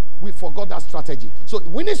 But now, we forgot that strategy. So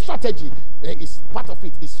winning strategy, is part of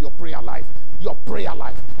it is your prayer life. Your prayer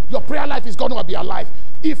life. Your prayer life is going to be alive.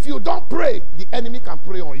 If you don't pray, the enemy can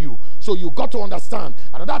prey on you. So you got to understand.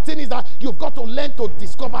 Another thing is that you've got to learn to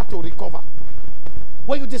discover to recover.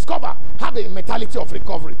 When you discover, have a mentality of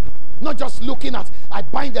recovery. Not just looking at, I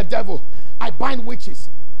bind the devil, I bind witches.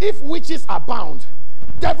 If witches are bound,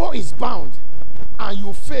 devil is bound, and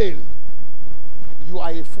you fail, you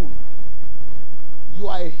are a fool. You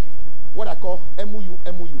are a, what I call MOU.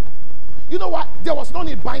 You know what? There was no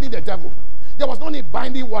need binding the devil. There was no need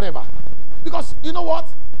binding whatever. Because you know what?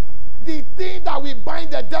 The thing that we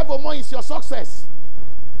bind the devil more is your success.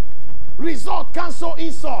 Result cancel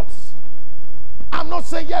insults. I'm not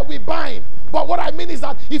saying yeah we bind. But what I mean is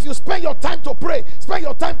that if you spend your time to pray, spend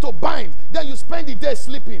your time to bind, then you spend the day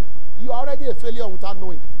sleeping, you are already a failure without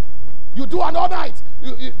knowing. You do an all night.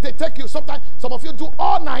 They take you sometimes. Some of you do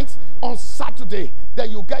all night on Saturday.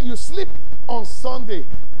 Then you sleep on Sunday.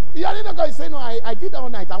 You are not going to say, no, I did all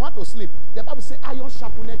night. I want to sleep. The Bible says, iron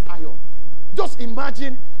sharpeneth iron. Just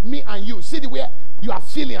imagine me and you. See the way you are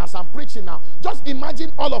feeling as I'm preaching now. Just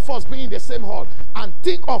imagine all of us being in the same hall and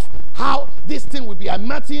think of how this thing will be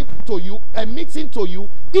emitting to you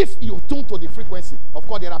if you tune to the frequency. Of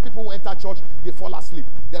course, there are people who enter church, they fall asleep.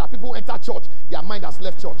 There are people who enter church, their mind has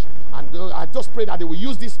left church. And I just pray that they will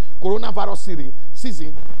use this coronavirus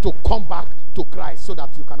season to come back to Christ so that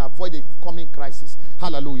you can avoid the coming crisis.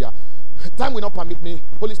 Hallelujah. Time will not permit me.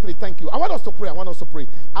 Holy Spirit, thank you. I want us to pray.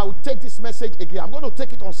 I will take this message again. I'm going to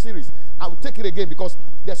take it on series. I will take it again because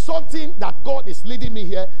there's something that God is leading me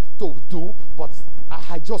here to do. But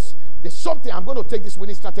there's something. I'm going to take this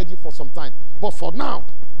winning strategy for some time. But for now,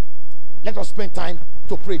 let us spend time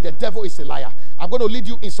to pray. The devil is a liar. I'm going to lead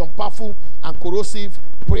you in some powerful and corrosive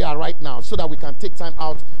prayer right now so that we can take time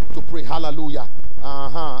out to pray. Hallelujah.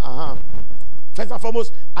 First and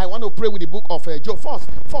foremost, I want to pray with the book of Job.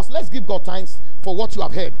 First, let's give God thanks for what you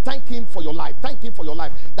have heard. Thank Him for your life. Thank Him for your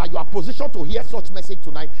life. That you are positioned to hear such message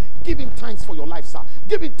tonight. Give Him thanks for your life, sir.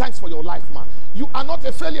 Give Him thanks for your life, man. You are not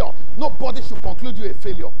a failure. Nobody should conclude you a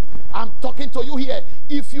failure. I'm talking to you here.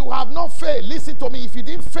 If you have not failed, listen to me. If you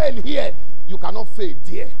didn't fail here, you cannot fail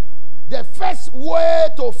there. The first way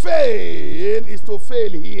to fail is to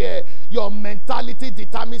fail here. Your mentality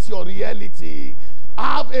determines your reality.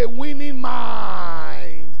 Have a winning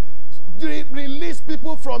mind. Release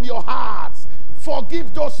people from your hearts.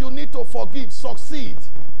 Forgive those you need to forgive. Succeed.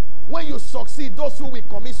 When you succeed, those who will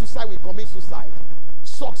commit suicide will commit suicide.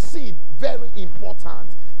 Succeed. Very important.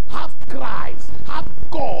 Have Christ. Have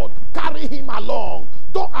God. Carry Him along.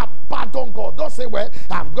 Don't abandon God. Don't say, well,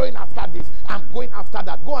 I'm going after this. I'm going after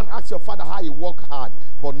that. Go and ask your father how you work hard,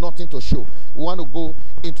 but nothing to show. We want to go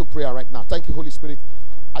into prayer right now. Thank you, Holy Spirit.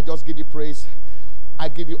 I just give you praise. I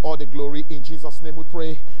give you all the glory. In Jesus' name we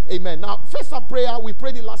pray. Amen. Now, first up prayer, we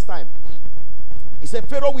prayed it last time. He said,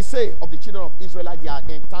 Pharaoh will say of the children of Israel, they are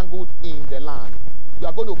entangled in the land. You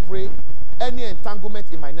are going to pray any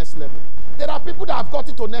entanglement in my next level. There are people that have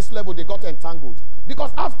gotten to next level, they got entangled. Because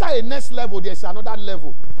after a next level, there's another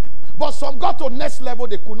level. But some got to next level,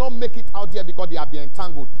 they could not make it out there because they have been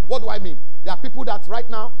entangled. What do I mean? There are people that right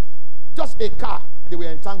now, just a car, they were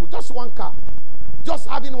entangled. Just one car. Just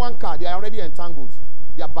having one car, they are already entangled.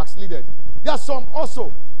 They are backslided. There are some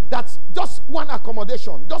also that just one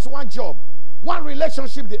accommodation, just one job, One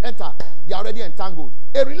relationship they enter, they are already entangled.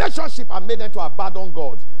 A relationship has made them to abandon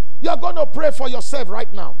God. You're going to pray for yourself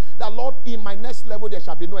right now that, Lord, in my next level there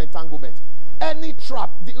shall be no entanglement. Any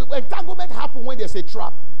trap. The entanglement happens when there's a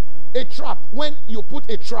trap. A trap, when you put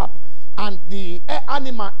a trap and the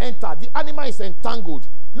animal enter, the animal is entangled.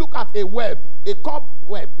 Look at a web, a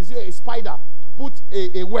cobweb. Is it a spider? Put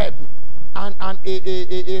a web and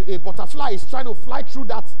a butterfly is trying to fly through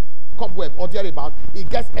that cobweb or thereabout. It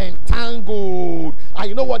gets entangled. And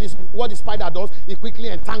you know what the spider does? It quickly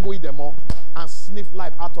entangles them all and sniff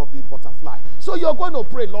life out of the butterfly. So you're going to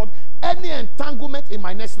pray, Lord, any entanglement in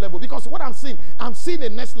my next level. Because what I'm seeing the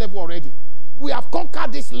next level already. We have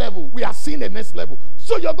conquered this level. We are seeing the next level.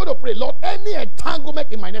 So you're going to pray, Lord, any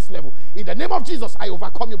entanglement in my next level. In the name of Jesus, I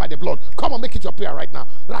overcome you by the blood. Come on, make it your prayer right now.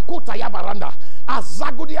 Rakuta yabaranda.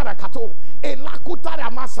 Azagudia rakato. Elakuta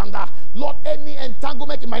ramasanda. Lord, any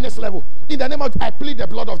entanglement in my next level. In the name of, I plead the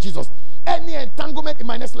blood of Jesus. Any entanglement in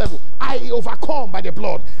my next level, I overcome by the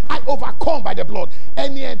blood. I overcome by the blood.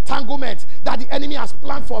 Any entanglement that the enemy has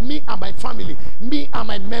planned for me and my family, me and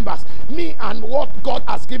my members, me and what God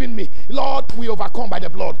has given me, Lord, we overcome by the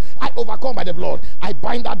blood. I overcome by the blood. I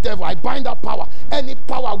bind that devil. I bind that power. Any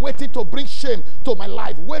power waiting to bring shame to my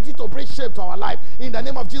life, waiting to bring shame to our life. In the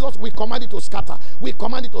name of Jesus, we command it to scatter. We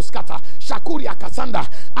command it to scatter. Shakuri akasanda,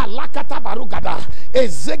 alakata barugada,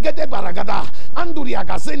 ezegede baragada, anduri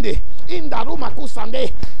agazende. In the room,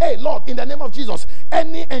 hey Lord, in the name of Jesus,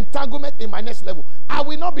 any entanglement in my next level, I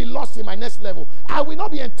will not be lost in my next level. I will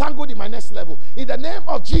not be entangled in my next level. In the name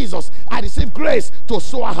of Jesus, I receive grace to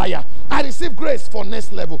soar higher. I receive grace for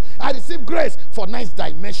next level. I receive grace for next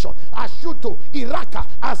dimension. Ashuto, Iraka,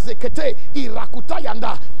 Azekete,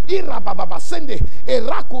 Irakutayanda, Irabababasende,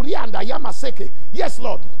 Irakurianda Yamaseke. Yes,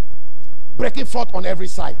 Lord, breaking forth on every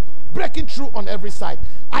side. Breaking through on every side.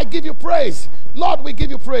 I give you praise. Lord, we give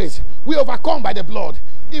you praise. We overcome by the blood,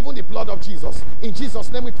 even the blood of Jesus. In Jesus'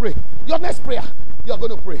 name we pray. Your next prayer, you're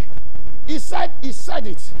going to pray. He said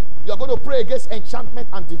it. You're going to pray against enchantment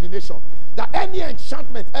and divination. That any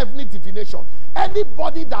enchantment, any divination,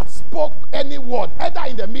 anybody that spoke any word, either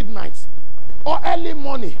in the midnight or early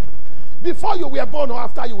morning, before you were born or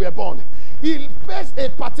after you were born, he faced a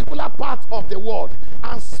particular part of the world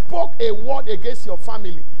and spoke a word against your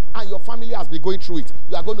family, and your family has been going through it.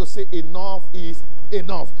 You are going to say, enough is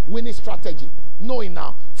enough. Winning strategy. Knowing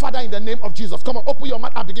now. Father, in the name of Jesus, come on, open your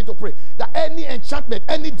mouth and begin to pray that any enchantment,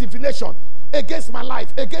 any divination against my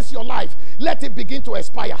life, against your life, let it begin to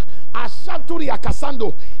expire. Ashanturi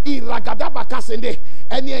akasando, iragadaba kasende.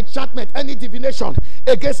 Any enchantment, any divination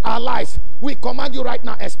against our lives, we command you right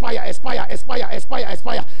now, expire, expire, expire, expire,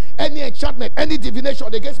 expire. Any enchantment, any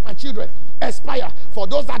divination against my children, expire. For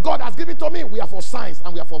those that God has given to me, we are for signs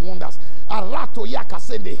and we are for wonders. Arato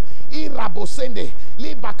yakasende, irabosende,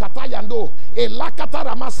 libakatayando,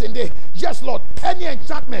 elakataramasende. Yes, Lord, any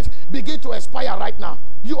enchantment begin to expire right now.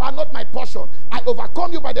 You are not my portion. I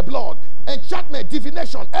overcome you by the blood. Enchantment,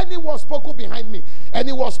 divination, any word spoken behind me,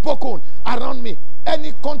 any word spoken around me,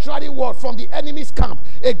 any contrary word from the enemy's camp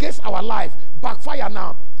against our life, backfire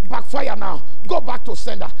now. Backfire now. Go back to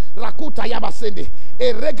sender. Rakuta yaba sende.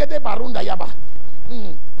 Eregede barunda yaba.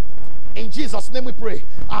 In Jesus' name we pray.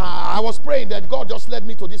 I was praying that God just led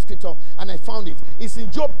me to this scripture and I found it. It's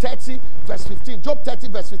in Job 30 verse 15. Job 30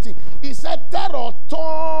 verse 15. He said, terror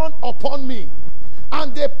turned upon me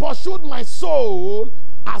and they pursued my soul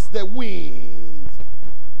as the wind.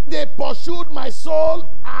 They pursued my soul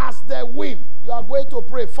as the wind. You are going to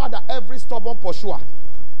pray, Father, every stubborn pursuer,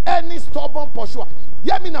 any stubborn pursuer.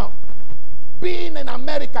 Hear me now. Being in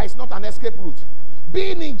America is not an escape route.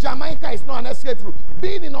 Being in Jamaica is not an escape route.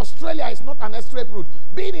 Being in Australia is not an escape route.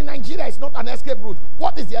 Being in Nigeria is not an escape route.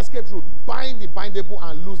 What is the escape route? Bind the bindable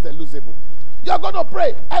and loose the loosable. You're going to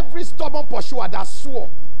pray, every stubborn pursuer that swore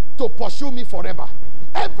to pursue me forever,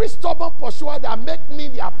 every stubborn pursuer that make me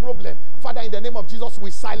their problem, Father, in the name of Jesus,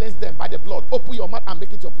 we silence them by the blood. Open your mouth and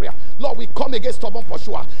make it your prayer. Lord, we come against stubborn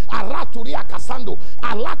pursuer. Araturia kasando,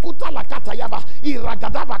 alakuta lakatayaba,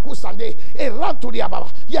 iragadaba kusande,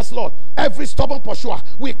 eranturiababa. Yes, Lord, every stubborn pursuer,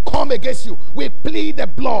 we come against you. We plead the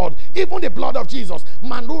blood, even the blood of Jesus.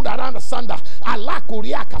 Manruda randa sanda,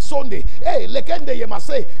 alakuria kasonde, lekende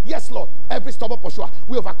yemase. Yes, Lord, every stubborn pursuer,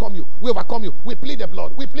 we overcome you. We overcome you. We plead the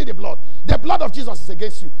blood. We plead the blood. The blood of Jesus is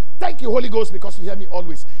against you. Thank you, Holy Ghost, because you hear me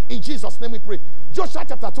always. In Jesus' name we pray. Joshua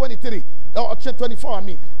chapter 23, or 24, I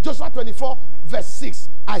mean. Joshua 24, verse 6.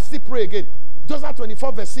 I still pray again. Joshua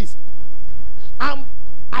 24, verse 6.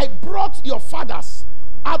 I brought your fathers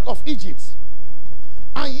out of Egypt,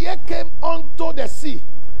 and ye came unto the sea.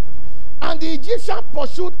 And the Egyptian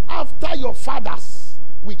pursued after your fathers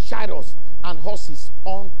with chariots and horses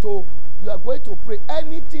unto You are going to pray.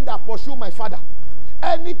 Anything that pursue my father,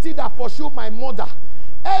 anything that pursue my mother,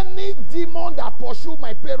 any demon that pursue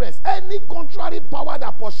my parents, any contrary power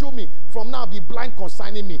that pursue me, from now be blind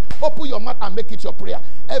concerning me. Open your mouth and make it your prayer.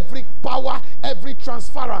 Every power, every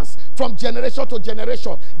transference from generation to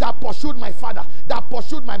generation that pursued my father, that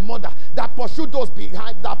pursued my mother, that pursued those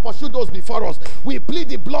behind, that pursued those before us, we plead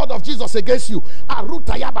the blood of Jesus against you.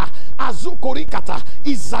 Arutayaba, Azukorikata,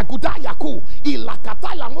 Izaguda Yaku, Ilakata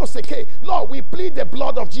Lamoseke. Lord, we plead the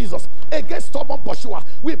blood of Jesus against stubborn pursuers.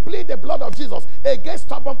 We plead the blood of Jesus against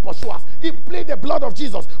stubborn pursuers. We plead the blood of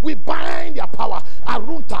Jesus. We bind their power.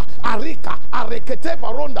 Arunta, Arika, Arekete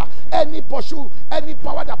Baronda. Any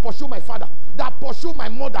power that pursue my father, that pursue my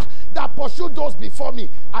mother, that pursue those before me,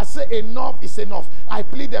 I say enough is enough. I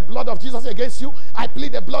plead the blood of Jesus against you. I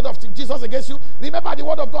plead the blood of Jesus against you. Remember the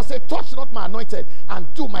word of God said, touch not my anointed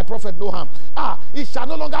and do my prophet no harm. It shall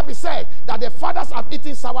no longer be said that the fathers have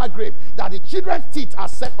eaten sour grape, that the children's teeth are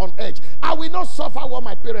set on edge. I will not suffer what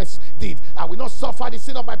my parents did. I will not suffer the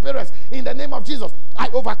sin of my parents. In the name of Jesus, I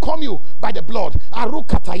overcome you by the blood.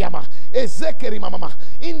 Arukatayama, Ezekeri mama,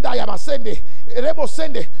 Indayama sende, Rebo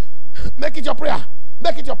sende. Make it your prayer.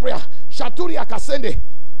 Make it your prayer. Shaturi akasende.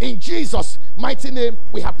 In Jesus' mighty name,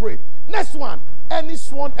 we have prayed. Next one. Any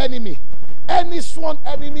sworn enemy. Any sworn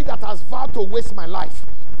enemy that has vowed to waste my life.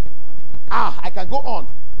 I can go on.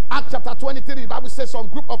 Acts chapter 23, the Bible says some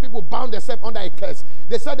group of people bound themselves under a curse.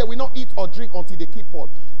 They said they will not eat or drink until they keep Paul.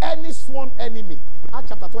 Any sworn enemy. Acts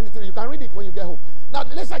chapter 23, you can read it when you get home. Now,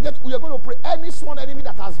 we are going to pray. Any sworn enemy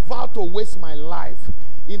that has vowed to waste my life.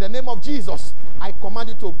 In the name of Jesus, I command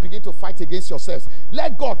you to begin to fight against yourselves.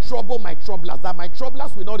 Let God trouble my troublers, that my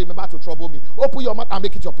troublers will not remember to trouble me. Open your mouth and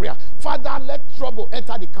make it your prayer. Father, let trouble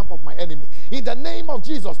enter the camp of my enemy. In the name of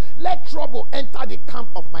Jesus, let trouble enter the camp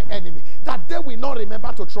of my enemy, that they will not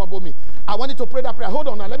remember to trouble me. I want you to pray that prayer. Hold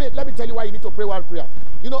on now. Let me tell you why you need to pray one prayer.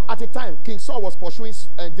 You know, at a time, King Saul was pursuing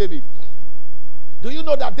David. Do you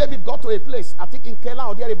know that David got to a place, I think in Keilah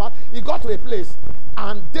or thereabout, he got to a place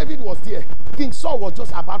and David was there. King Saul was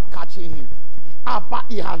just about catching him.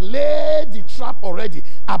 He had laid the trap already,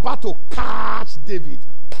 about to catch David.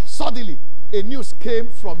 Suddenly, a news came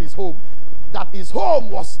from his home that his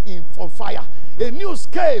home was on fire. A news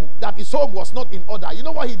came that his home was not in order. You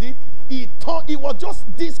know what he did? He was just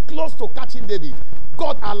this close to catching David.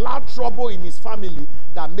 God allowed trouble in his family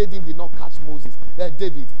that made him did not catch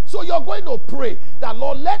David. So you're going to pray that,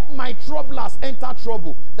 Lord, let my troublers enter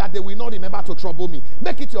trouble, that they will not remember to trouble me.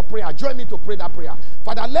 Make it your prayer. Join me to pray that prayer.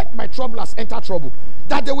 Father, let my troublers enter trouble,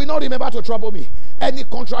 that they will not remember to trouble me. Any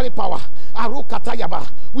contrary power, Arukatayaba,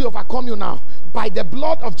 we overcome you now. By the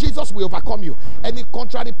blood of Jesus, we overcome you. Any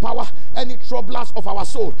contrary power, any troublers of our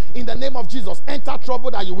soul, in the name of Jesus, enter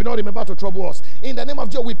trouble that you will not remember to trouble us. In the name of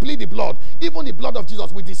Jesus, we plead the blood. Even the blood of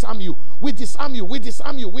Jesus, we disarm you. We disarm you. We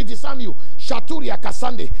disarm you. We disarm you. Shaturia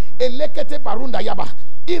kasande, elekete barunda yaba,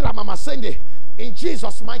 iramama sende. In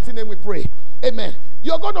Jesus' mighty name we pray. Amen.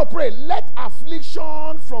 You're going to pray, let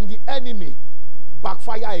affliction from the enemy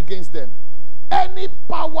backfire against them. Any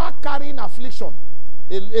power carrying affliction.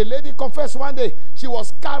 A lady confessed one day she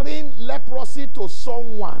was carrying leprosy to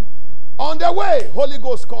someone. On the way, Holy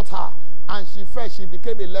Ghost caught her and she fell. She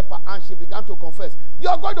became a leper and she began to confess.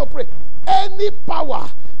 You're going to pray. Any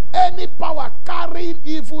power carrying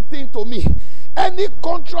evil thing to me, any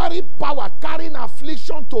contrary power carrying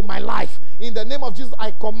affliction to my life, in the name of Jesus,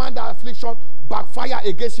 I command that affliction backfire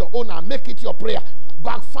against your owner. Make it your prayer.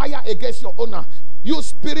 Backfire against your owner. You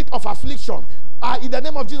spirit of affliction, in the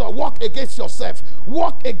name of Jesus, walk against yourself.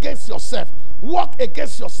 Walk against yourself. Walk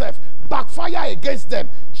against yourself. Backfire against them.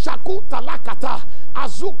 Shaku talakata,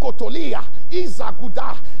 azukotolia,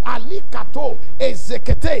 izaguda, alikato,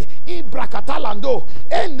 ezekete, ibrakatalando,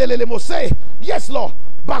 enelelemose. Yes, Lord.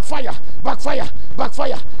 Backfire, backfire,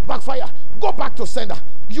 backfire, backfire. Go back to sender.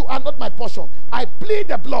 You are not my portion. I plead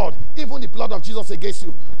the blood, even the blood of Jesus against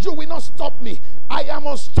you. You will not stop me. I am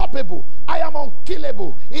unstoppable. I am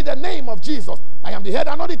unkillable. In the name of Jesus. I am the head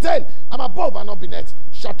and not the tail. I'm above and not beneath.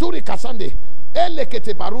 Shaturi kasande.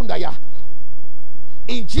 Elekete barundaya.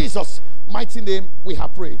 In Jesus' mighty name we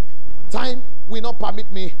have prayed. Time will not permit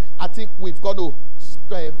me. I think we've got to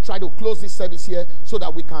try to close this service here so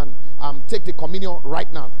that we can take the communion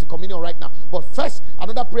right now. The communion right now. But first,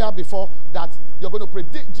 another prayer before that you're going to pray.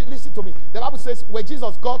 Listen to me. The Bible says when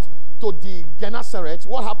Jesus got to the Gennesaret,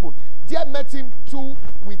 what happened? There met him two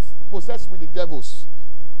possessed with the devils.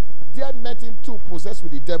 There met him two possessed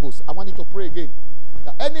with the devils. I want you to pray again.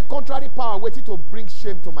 That any contrary power waiting to bring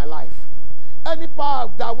shame to my life, any power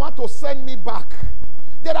that want to send me back.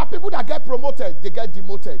 There are people that get promoted, they get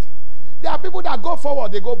demoted. There are people that go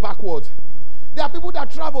forward, they go backward. There are people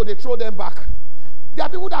that travel, they throw them back. There are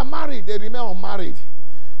people that married, they remain unmarried.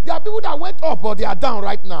 There are people that went up, but they are down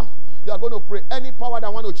right now. You are going to pray. Any power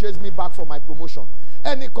that want to chase me back from my promotion,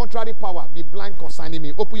 any contrary power, be blind concerning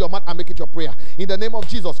me. Open your mouth and make it your prayer. In the name of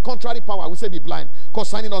Jesus, contrary power, we say be blind.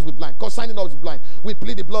 Concerning us, be blind. Concerning us, be blind. We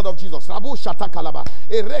plead the blood of Jesus. Rabu shata kalaba.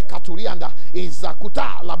 Ere katurianda.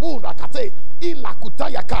 Izakuta labun rakate. Ilakuta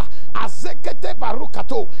yaka. Azekete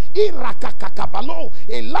barukato. Irakakakabalo.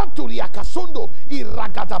 Elanturiakasondo.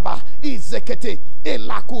 Iragadaba. Izekete.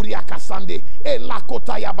 Elakuriakasande.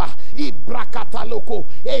 Elakotayaba. Ibrakataloko.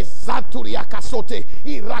 Ezanturiakasote.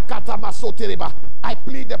 Irakatamasotereba. I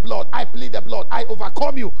plead the blood. I plead the blood. I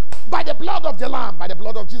overcome you. By the blood of the Lamb, by the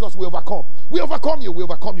blood of Jesus, we overcome. We overcome you. We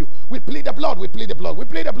overcome you. We plead the blood. We plead the blood. We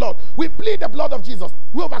plead the blood. We plead the blood of Jesus.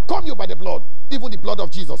 We overcome you by the blood. Even the blood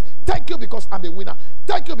of Jesus. Thank you because I'm a winner.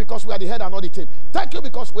 Thank you because we are the head and not the tail. Thank you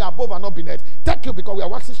because we are above and not beneath. Thank you because we are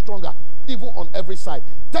waxing stronger, even on every side.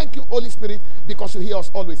 Thank you, Holy Spirit, because you hear us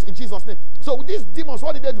always. In Jesus' name. So with these demons,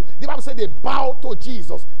 what did they do? The Bible said they bow to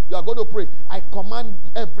Jesus. You are going to pray. I command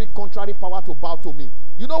every contrary power to bow to me.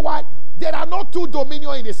 You know why? There are not two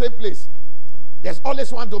dominions in the same place. There's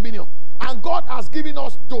always one dominion. And God has given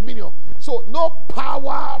us dominion. So no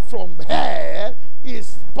power from hell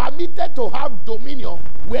is permitted to have dominion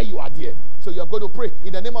where you are there. So you are going to pray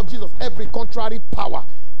in the name of Jesus. Every contrary power,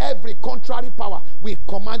 we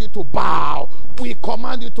command you to bow. We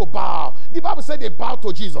command you to bow. The Bible said they bow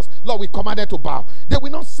to Jesus. Lord, we command them to bow. They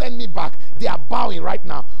will not send me back. They are bowing right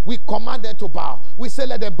now. We command them to bow. We say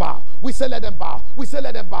let them bow. We say let them bow. We say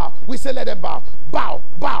let them bow. We say let them bow. Bow,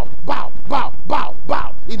 bow, bow, bow, bow,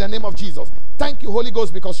 bow. In the name of Jesus. Thank you, Holy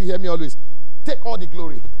Ghost, because you hear me always. Take all the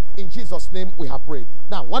glory. In Jesus' name we have prayed.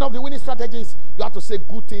 Now, one of the winning strategies, you have to say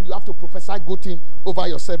good thing. You have to prophesy good thing over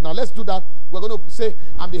yourself. Now, let's do that. We're going to say,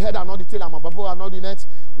 I'm the head and not the tail. I'm above and not the net.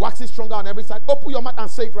 Waxing stronger on every side. Open your mouth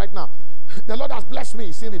and say it right now. The Lord has blessed me.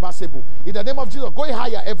 It's irreversible. In the name of Jesus, going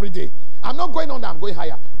higher every day. I'm not going under. I'm going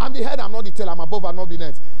higher. I'm the head. I'm not the tail. I'm above and not the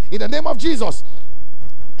net. In the name of Jesus,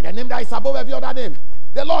 in the name that is above every other name,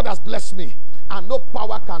 the Lord has blessed me. And no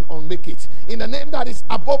power can unmake it. In the name that is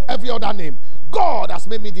above every other name, God has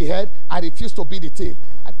made me the head. I refuse to be the tail.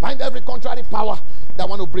 I bind every contrary power that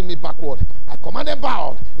want to bring me backward. I command them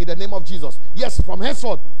bow in the name of Jesus. Yes, from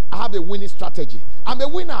henceforth, I have a winning strategy. I'm a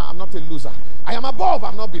winner. I'm not a loser. I am above.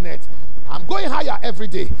 I'm not beneath. I'm going higher every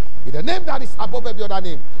day. In the name that is above every other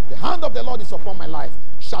name, the hand of the Lord is upon my life.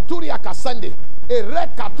 Shaturia kasende,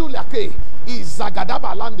 erekatulake,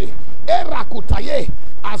 izagadaba lande, erakutaye,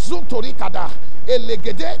 azuntorikada,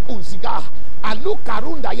 elegede unziga,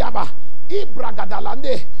 alukarunda yaba,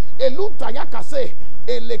 ibragadalande, eluntayakase,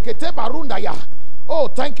 elekete barundaya. Oh,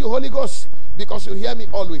 thank you, Holy Ghost, because you hear me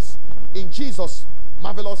always. In Jesus'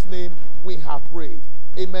 marvelous name, we have prayed.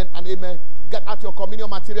 Amen and amen. Get out your communion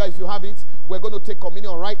material if you have it. We're going to take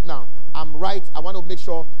communion right now. I'm right. I want to make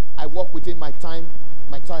sure I walk within my time.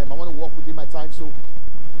 I want to walk within my time. So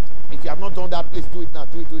if you have not done that, please do it now.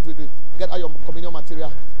 Do it. Get out your communion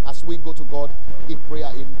material as we go to God in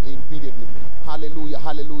prayer immediately. Hallelujah,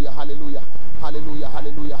 hallelujah, hallelujah, hallelujah,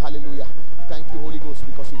 hallelujah, hallelujah. Thank you, Holy Ghost,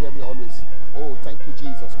 because you hear me always. Oh, thank you,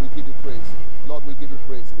 Jesus. We give you praise. Lord, we give you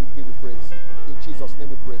praise. We give you praise. In Jesus' name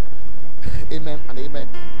we pray. Amen and amen.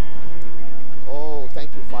 Oh,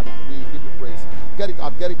 thank you, Father. We give you praise. Get it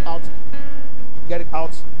out, get it out. Get it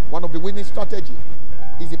out. One of the winning strategy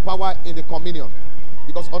is the power in the communion.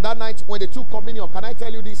 Because on that night when they took communion, can I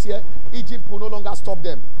tell you this here? Egypt could no longer stop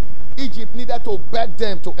them. Egypt needed to beg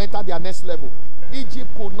them to enter their next level. Egypt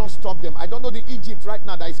could not stop them. I don't know the Egypt right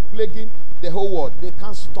now that is plaguing the whole world. They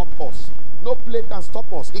can't stop us. No plague can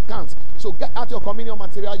stop us. It can't. So get out your communion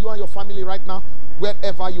material, you and your family right now,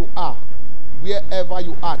 wherever you are. Wherever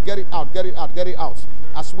you are. Get it out, get it out, get it out.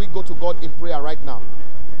 As we go to God in prayer right now.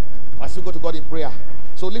 As we go to God in prayer.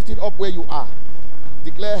 So lift it up where you are.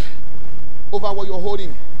 Declare over what you're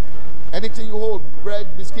holding. Anything you hold, bread,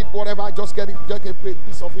 biscuit, whatever, just get a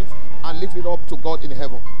piece of it and lift it up to God in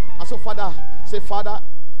heaven. And so, Father, say, Father,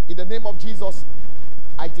 in the name of Jesus,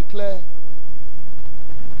 I declare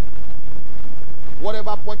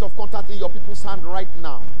whatever point of contact in your people's hand right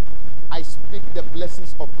now, I speak the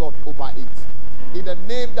blessings of God over it. In the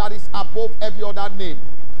name that is above every other name.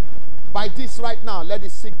 By this right now, let the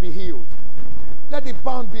sick be healed. Let the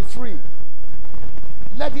bound be free.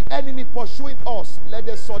 Let the enemy pursuing us, let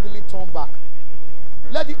them suddenly turn back.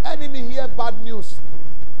 Let the enemy hear bad news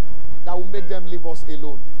that will make them leave us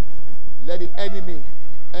alone. Let the enemy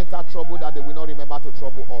enter trouble that they will not remember to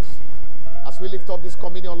trouble us. As we lift up this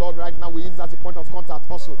communion, Lord, right now, we use it as a point of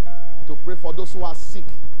contact also to pray for those who are sick,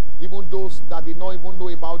 even those that did not even know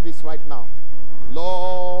about this right now.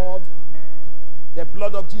 Lord, The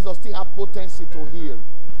blood of Jesus still has potency to heal,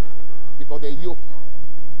 because the yoke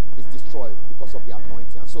is destroyed because of the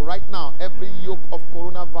anointing. And so right now, every yoke of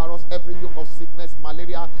coronavirus, every yoke of sickness,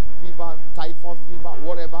 malaria, fever, typhoid fever,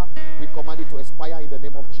 whatever, we command it to expire in the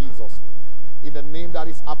name of Jesus. In the name that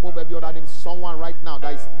is above every other name. Someone right now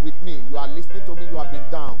that is with me, you are listening to me, you have been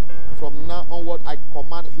down. From now onward, I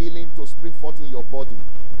command healing to spring forth in your body.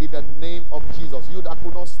 In the name of Jesus. You that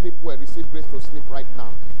could not sleep well, receive grace to sleep right now.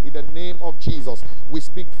 In the name of Jesus, we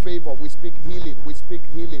speak favor, we speak healing, we speak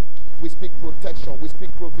healing, we speak protection, we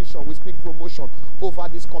speak provision, we speak promotion over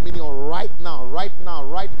this communion right now, right now,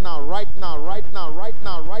 right now, right now, right now, right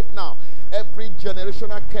now, right now. Every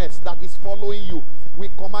generational curse that is following you, we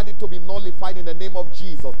command it to be nullified in the name of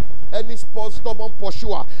Jesus. Any stubborn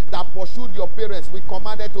pursuer that pursued your parents, we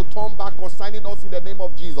command it to turn back concerning us in the name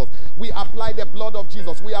of Jesus. We apply the blood of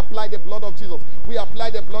Jesus. We apply the blood of Jesus. We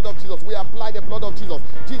apply the blood of Jesus. We apply the blood of Jesus.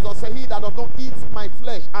 Jesus said, he that does not eat my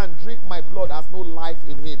flesh and drink my blood has no life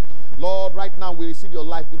in him. Lord, right now we receive your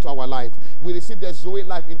life into our life. We receive the Zoe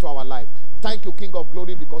life into our life. Thank you, King of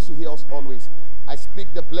Glory, because you hear us always. I speak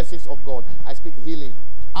the blessings of God. I speak healing.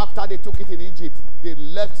 After they took it in Egypt, they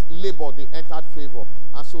left labor, they entered favor.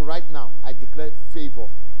 And so right now, I declare favor.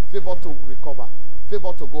 Favor to recover.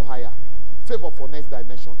 Favor to go higher. Favor for next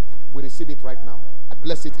dimension. We receive it right now. I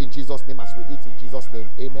bless it in Jesus' name as we eat in Jesus' name.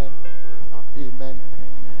 Amen. And amen.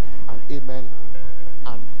 And amen.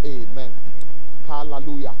 And amen.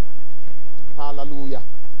 Hallelujah. Hallelujah.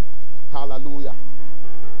 Hallelujah.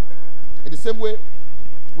 In the same way,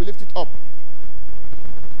 we lift it up.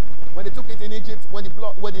 When they took it in Egypt, when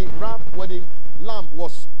the lamb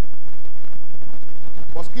was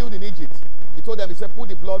killed in Egypt, he told them, he said, put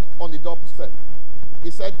the blood on the doorstep.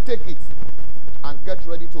 He said, take it and get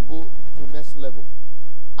ready to go to next level.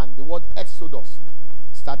 And the word Exodus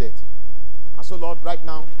started. And so, Lord, right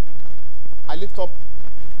now, I lift up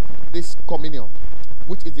this communion,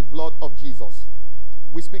 which is the blood of Jesus.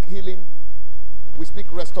 We speak healing. We speak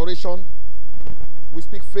restoration. We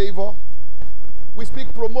speak favor. We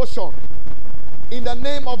speak promotion. In the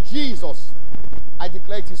name of Jesus, I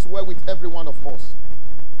declare it is well with every one of us.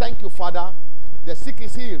 Thank you, Father. The sick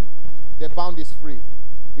is healed. The bound is free.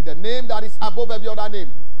 In the name that is above every other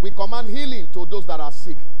name, we command healing to those that are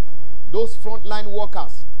sick. Those frontline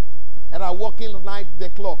workers that are working like the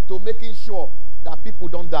clock to making sure that people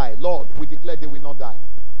don't die. Lord, we declare they will not die.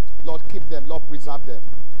 Lord, keep them. Lord, preserve them.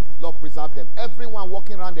 Lord, preserve them. Everyone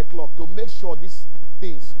working around the clock to make sure these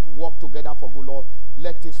things work together for good. Lord,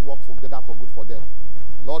 let things work together for good for them.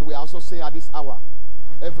 Lord, we also say at this hour,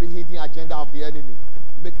 every hidden agenda of the enemy,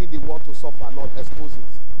 making the world to suffer, Lord, expose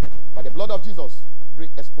it. By the blood of Jesus,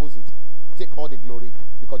 expose it. Take all the glory,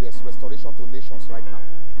 because there's restoration to nations right now.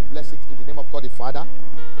 We bless it in the name of God the Father,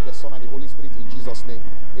 the Son, and the Holy Spirit, in Jesus' name.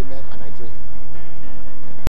 Amen, and I drink.